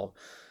heart for.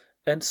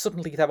 And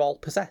suddenly they're all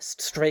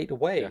possessed straight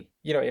away.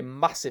 It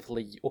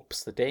massively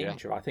ups the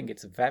danger. I think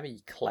it's a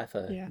very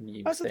clever new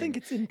thing. I also think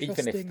it's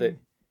interesting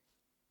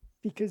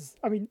because,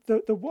 I mean,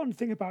 the one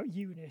thing about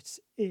Unit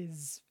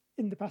is,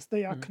 in the past,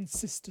 they are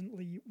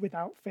consistently,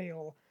 without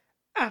fail,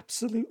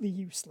 absolutely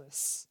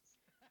useless.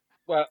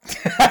 Well,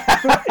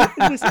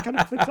 But this kind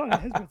of flips on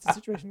its head. It's a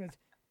situation with,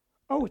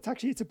 oh,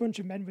 it's a bunch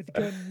of men with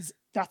guns.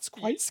 That's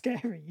quite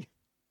scary.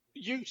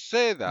 you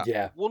say that.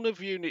 Yeah. One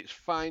of Unit's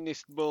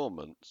finest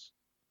moments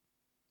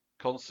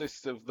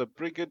consists of the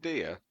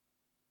Brigadier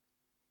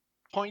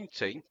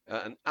pointing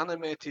at an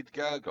animated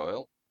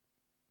gargoyle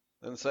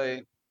and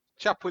saying,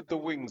 "Chap with the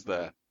wings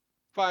there,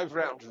 5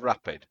 rounds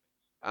rapid."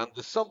 And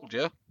the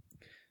soldier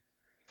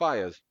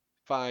fires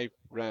 5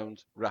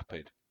 rounds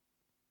rapid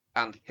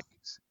and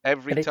hits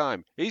every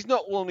time. He's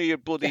not one of your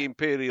bloody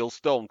Imperial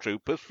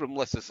Stormtroopers from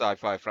lesser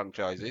sci-fi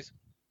franchises.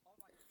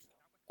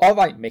 All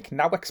right, Mick,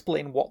 now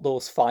explain what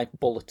those 5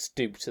 bullets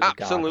do to the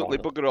Absolutely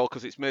gargoyle. bugger all,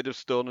 because it's made of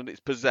stone and it's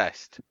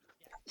possessed.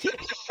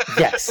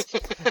 Yes.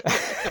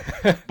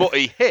 But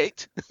he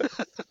hit.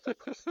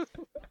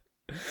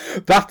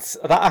 That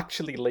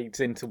actually leads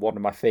into one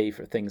of my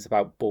favourite things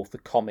about both the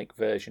comic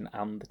version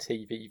and the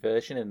TV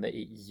version, in that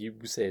it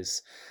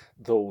uses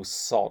those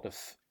sort of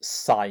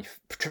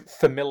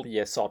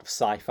familiar sort of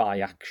sci-fi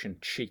action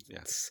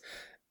cheats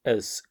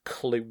as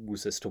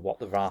clues as to what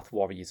the Wrath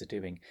Warriors are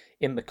doing.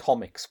 In the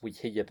comics, we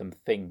hear them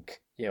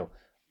think,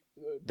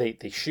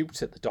 they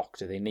shoot at the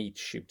Doctor. They need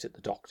to shoot at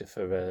the Doctor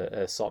for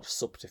a sort of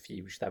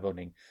subterfuge they're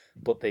running,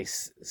 but they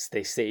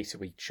say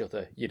to each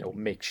other,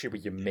 make sure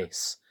you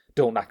miss.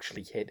 Don't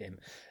actually hit him.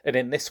 And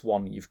in this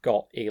one, you've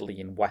got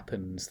alien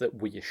weapons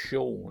that we are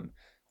shown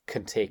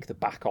can take the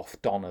back off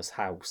Donna's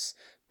house,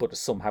 but are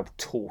somehow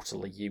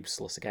totally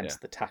useless against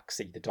the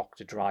taxi the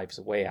Doctor drives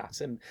away at.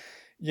 And,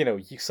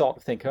 you sort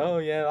of think, oh,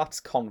 yeah, that's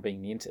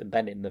convenient. And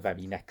then in the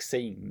very next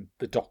scene,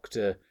 the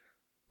Doctor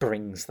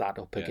brings that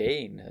up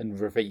again and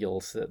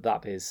reveals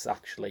that is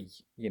actually,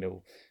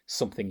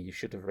 something you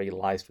should have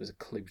realised was a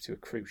clue to a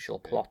crucial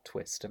plot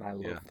twist. And I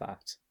love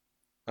that.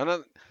 And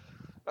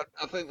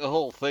I think the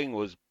whole thing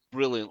was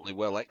brilliantly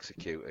well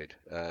executed,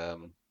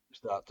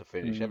 start to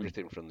finish.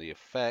 Everything from the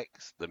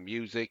effects, the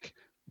music,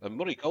 and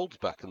Murray Gold's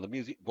back, and the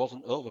music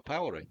wasn't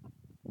overpowering.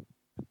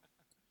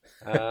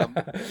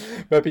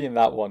 Maybe in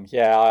that one,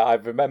 I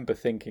remember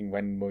thinking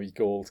when Murray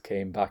Gold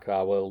came back,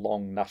 our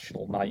long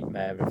national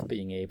nightmare of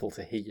being able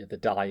to hear the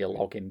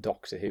dialogue in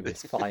Doctor Who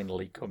is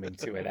finally coming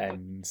to an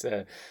end.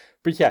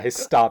 But yeah, his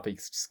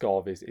Star-Beast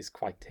score is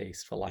quite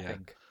tasteful, I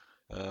think.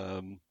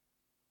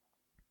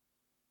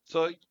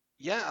 So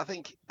yeah, I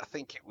think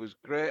it was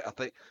great.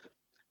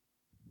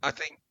 I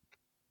think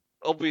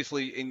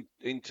obviously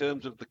in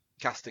terms of the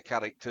cast of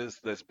characters,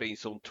 there's been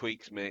some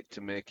tweaks made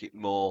to make it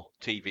more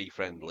TV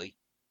friendly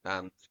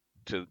and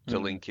to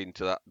link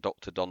into that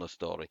Dr. Donna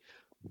story.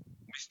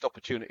 Missed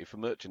opportunity for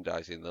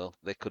merchandising though.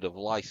 They could have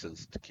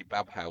licensed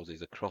kebab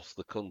houses across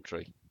the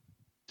country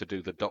to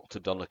do the Dr.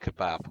 Donna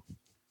kebab.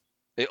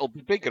 It'll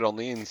be bigger on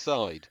the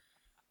inside.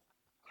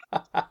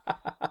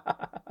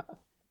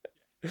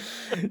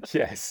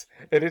 Yes,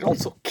 and it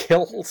also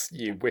kills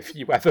you if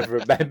you ever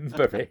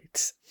remember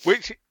it.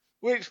 Which,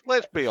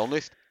 let's be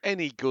honest,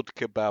 any good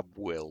kebab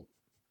will.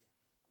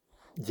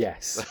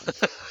 Yes.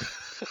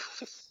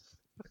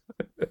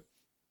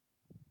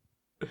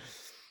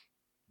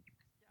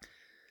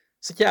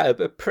 So yeah,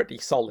 a pretty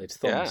solid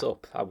thumbs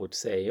up, I would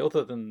say.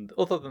 Other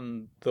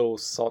than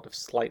those sort of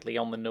slightly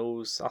on the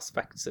nose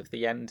aspects of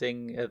the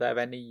ending, is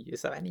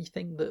there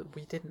anything that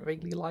we didn't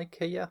really like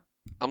here?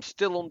 I'm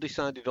still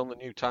undecided on the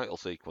new title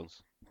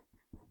sequence.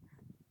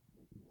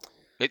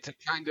 It's a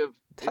kind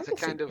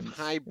of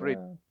hybrid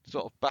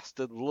sort of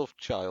bastard love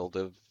child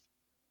of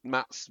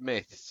Matt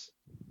Smith's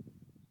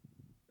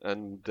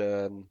and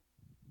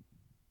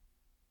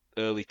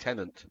Early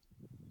Tennant.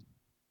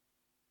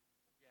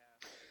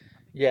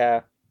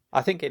 Yeah,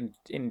 I think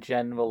in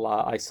general,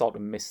 I sort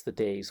of miss the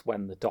days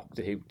when the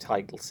Doctor Who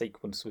title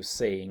sequence was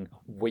saying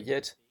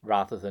weird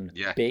rather than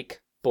big.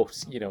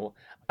 But,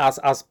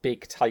 as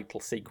big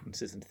title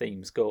sequences and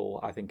themes go,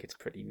 I think it's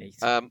pretty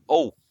neat. And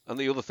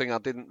the other thing I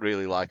didn't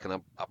really like,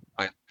 and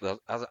I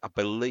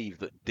believe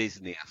that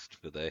Disney asked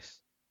for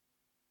this,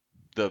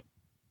 the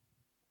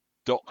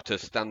Doctor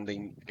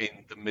standing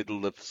in the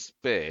middle of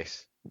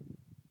space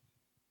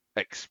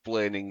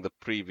explaining the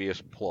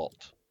previous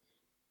plot.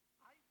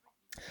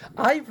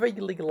 I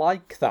really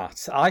like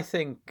that. I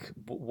think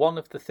one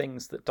of the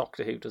things that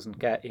Doctor Who doesn't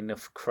get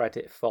enough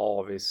credit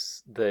for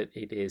is that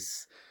it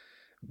is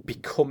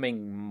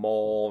becoming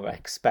more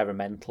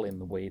experimental in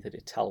the way that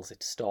it tells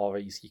its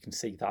stories. You can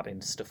see that in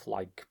stuff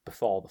like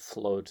Before the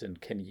Flood and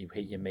Can You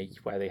Hear Me,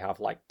 where they have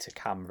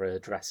to-camera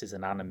addresses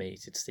and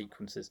animated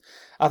sequences.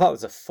 I thought it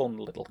was a fun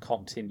little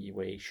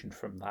continuation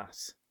from that.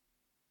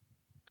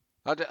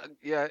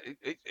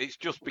 It's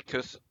just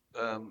because,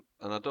 and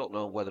I don't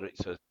know whether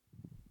it's a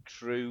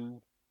true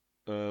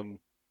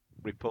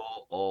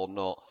report or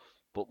not,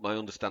 but my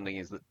understanding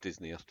is that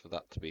Disney asked for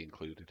that to be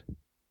included.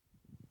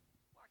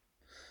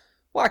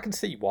 Well, I can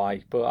see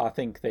why, but I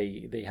think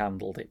they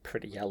handled it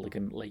pretty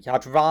elegantly.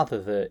 I'd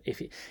rather that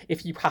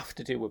if you have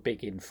to do a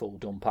big info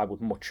dump, I would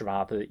much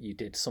rather that you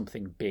did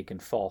something big and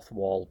fourth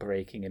wall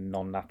breaking and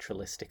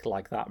non-naturalistic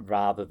like that,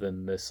 rather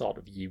than the sort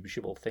of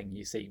usual thing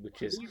you see,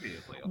 which is,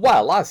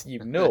 well, as you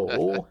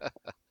know.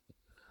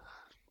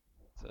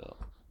 So.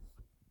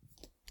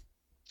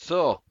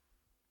 So,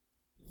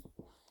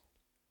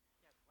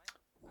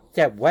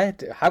 Yeah,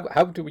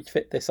 how do we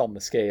fit this on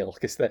the scale?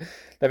 Because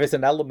there is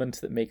an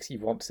element that makes you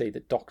want to say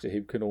that Doctor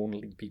Who can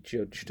only be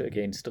judged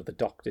against other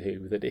Doctor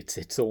Who, that it's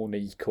its own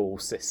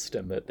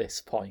ecosystem at this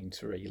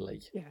point,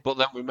 really. Yeah. but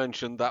then we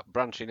mentioned that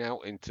branching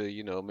out into,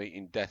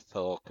 meeting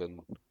Deathhawk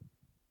and...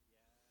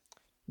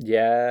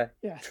 Yeah,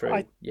 Yeah.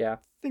 true. Yeah.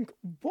 I think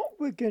what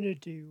we're going to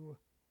do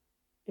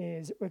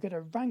is we're going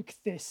to rank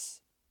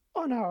this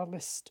on our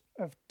list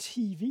of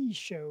TV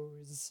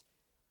shows,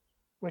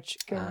 which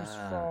goes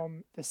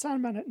from The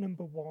Sandman at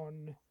number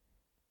 1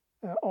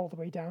 all the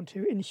way down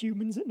to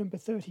Inhumans at number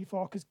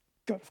 34, because,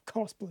 God, of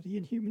course, bloody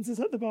Inhumans is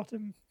at the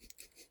bottom.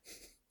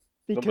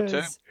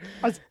 Because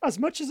as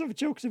much as I've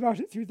joked about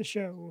it through the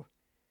show,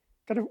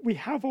 we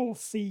have all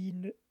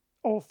seen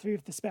all 3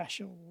 of the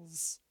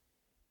specials.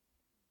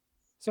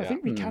 So I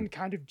think we can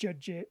kind of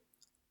judge it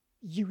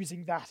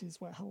using that as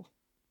well.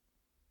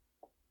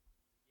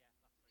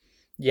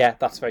 Yeah,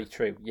 that's very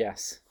true.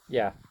 Yes.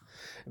 Yeah.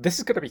 This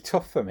is going to be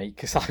tough for me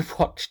because I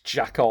watch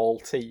Jack All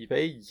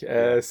TV.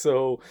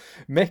 So,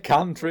 Mick,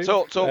 Andrew.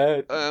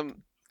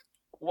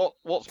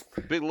 What's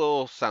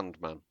below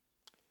Sandman?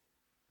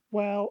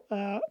 Well,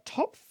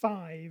 top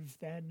 5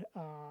 then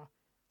are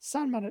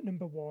Sandman at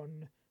number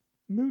 1,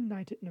 Moon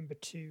Knight at number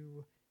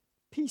 2,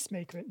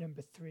 Peacemaker at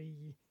number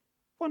 3,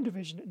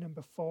 WandaVision at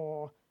number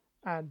 4,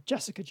 and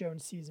Jessica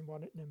Jones season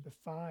 1 at number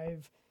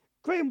 5.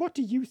 Graham, what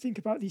do you think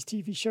about these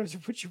TV shows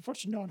of which you've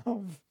watched none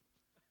of?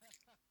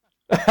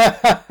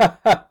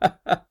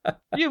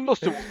 You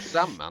must have watched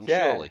Sandman,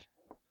 surely.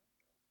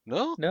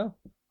 No? No,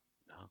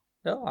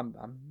 I'm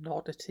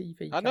not a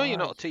TV guy. I know you're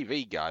not a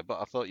TV guy,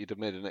 but I thought you'd have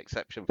made an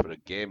exception for a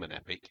gaming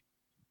epic.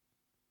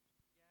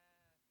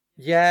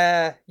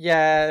 Yeah,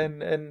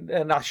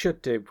 and I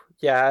should do.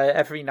 Yeah,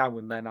 every now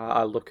and then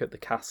I look at the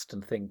cast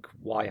and think,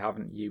 why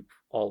haven't you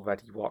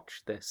already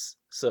watched this?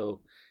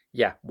 So,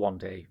 yeah, one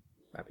day,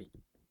 maybe.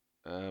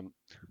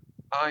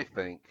 I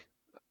think,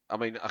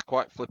 I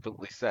quite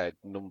flippantly said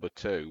number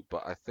 2,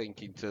 but I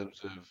think in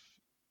terms of,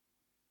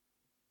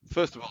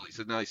 first of all, it's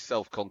a nice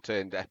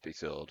self-contained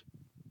episode.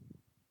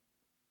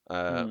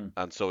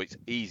 And so it's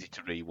easy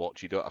to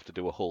rewatch. You don't have to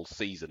do a whole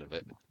season of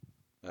it.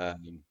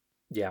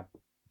 Yeah.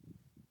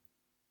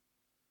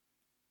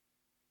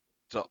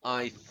 So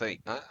I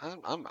think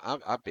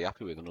I'd be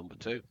happy with a number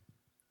 2.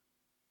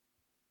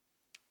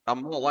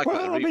 I'm more likely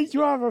to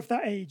you are of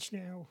that age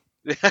now.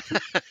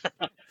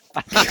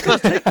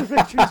 Just take the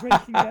victories when you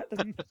can get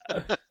them.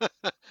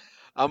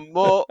 I'm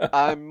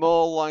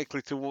more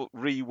likely to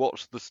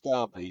rewatch The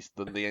Star Beast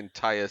than the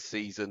entire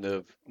season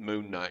of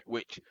Moon Knight,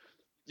 which,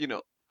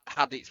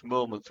 had its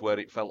moments where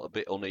it felt a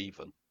bit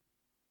uneven.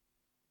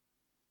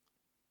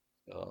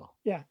 Oh.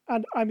 Yeah,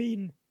 and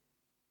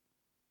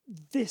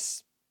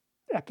this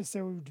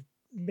episode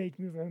made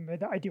me remember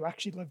that I do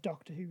actually love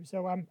Doctor Who,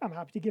 so I'm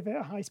happy to give it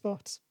a high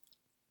spot.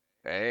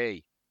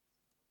 Hey.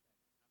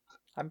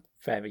 I'm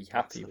very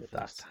happy with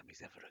that. First time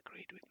he's ever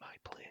agreed with my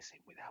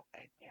placing without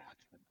any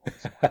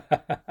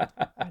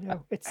argument. I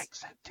know, it's...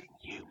 Except in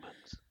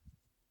humans.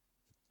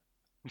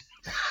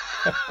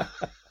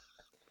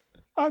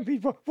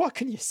 what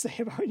can you say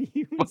about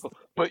humans?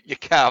 But you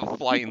can't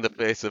fly in the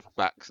face of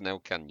facts now,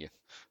 can you?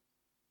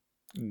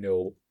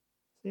 No.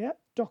 Yeah,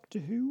 Doctor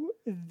Who,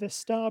 The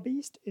Star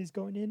Beast is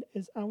going in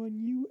as our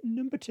new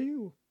number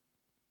 2.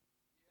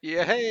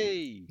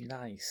 Yay!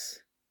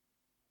 Nice.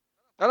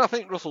 And I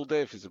think Russell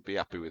Davies would be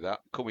happy with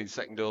that, coming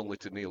second only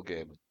to Neil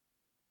Gaiman.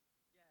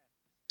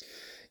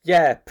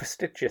 Yeah,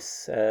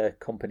 prestigious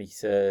company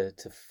to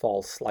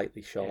fall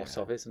slightly short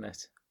of, isn't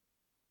it?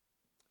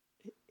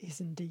 It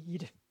is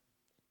indeed.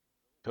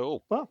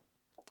 Cool. Well,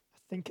 I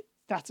think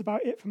that's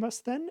about it from us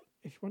then.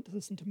 If you want to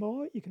listen to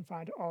more, you can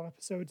find all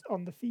episodes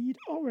on the feed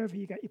or wherever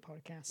you get your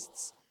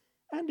podcasts.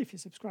 And if you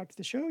subscribe to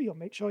the show, you'll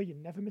make sure you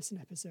never miss an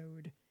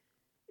episode.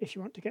 If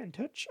you want to get in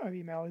touch, our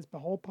email is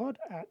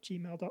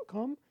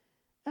beholdpod@gmail.com.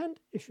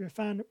 And if you're a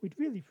fan, we'd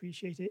really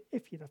appreciate it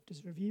if you left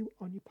us a review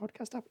on your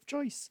podcast app of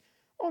choice,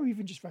 or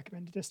even just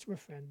recommended us to a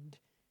friend.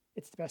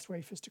 It's the best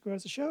way for us to grow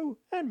as a show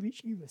and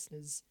reach new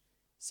listeners.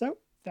 So,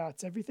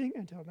 that's everything.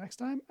 Until next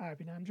time, I've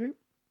been Andrew.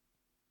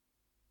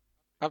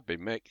 I've been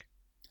Mick.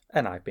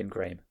 And I've been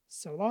Graham.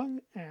 So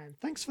long, and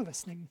thanks for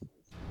listening.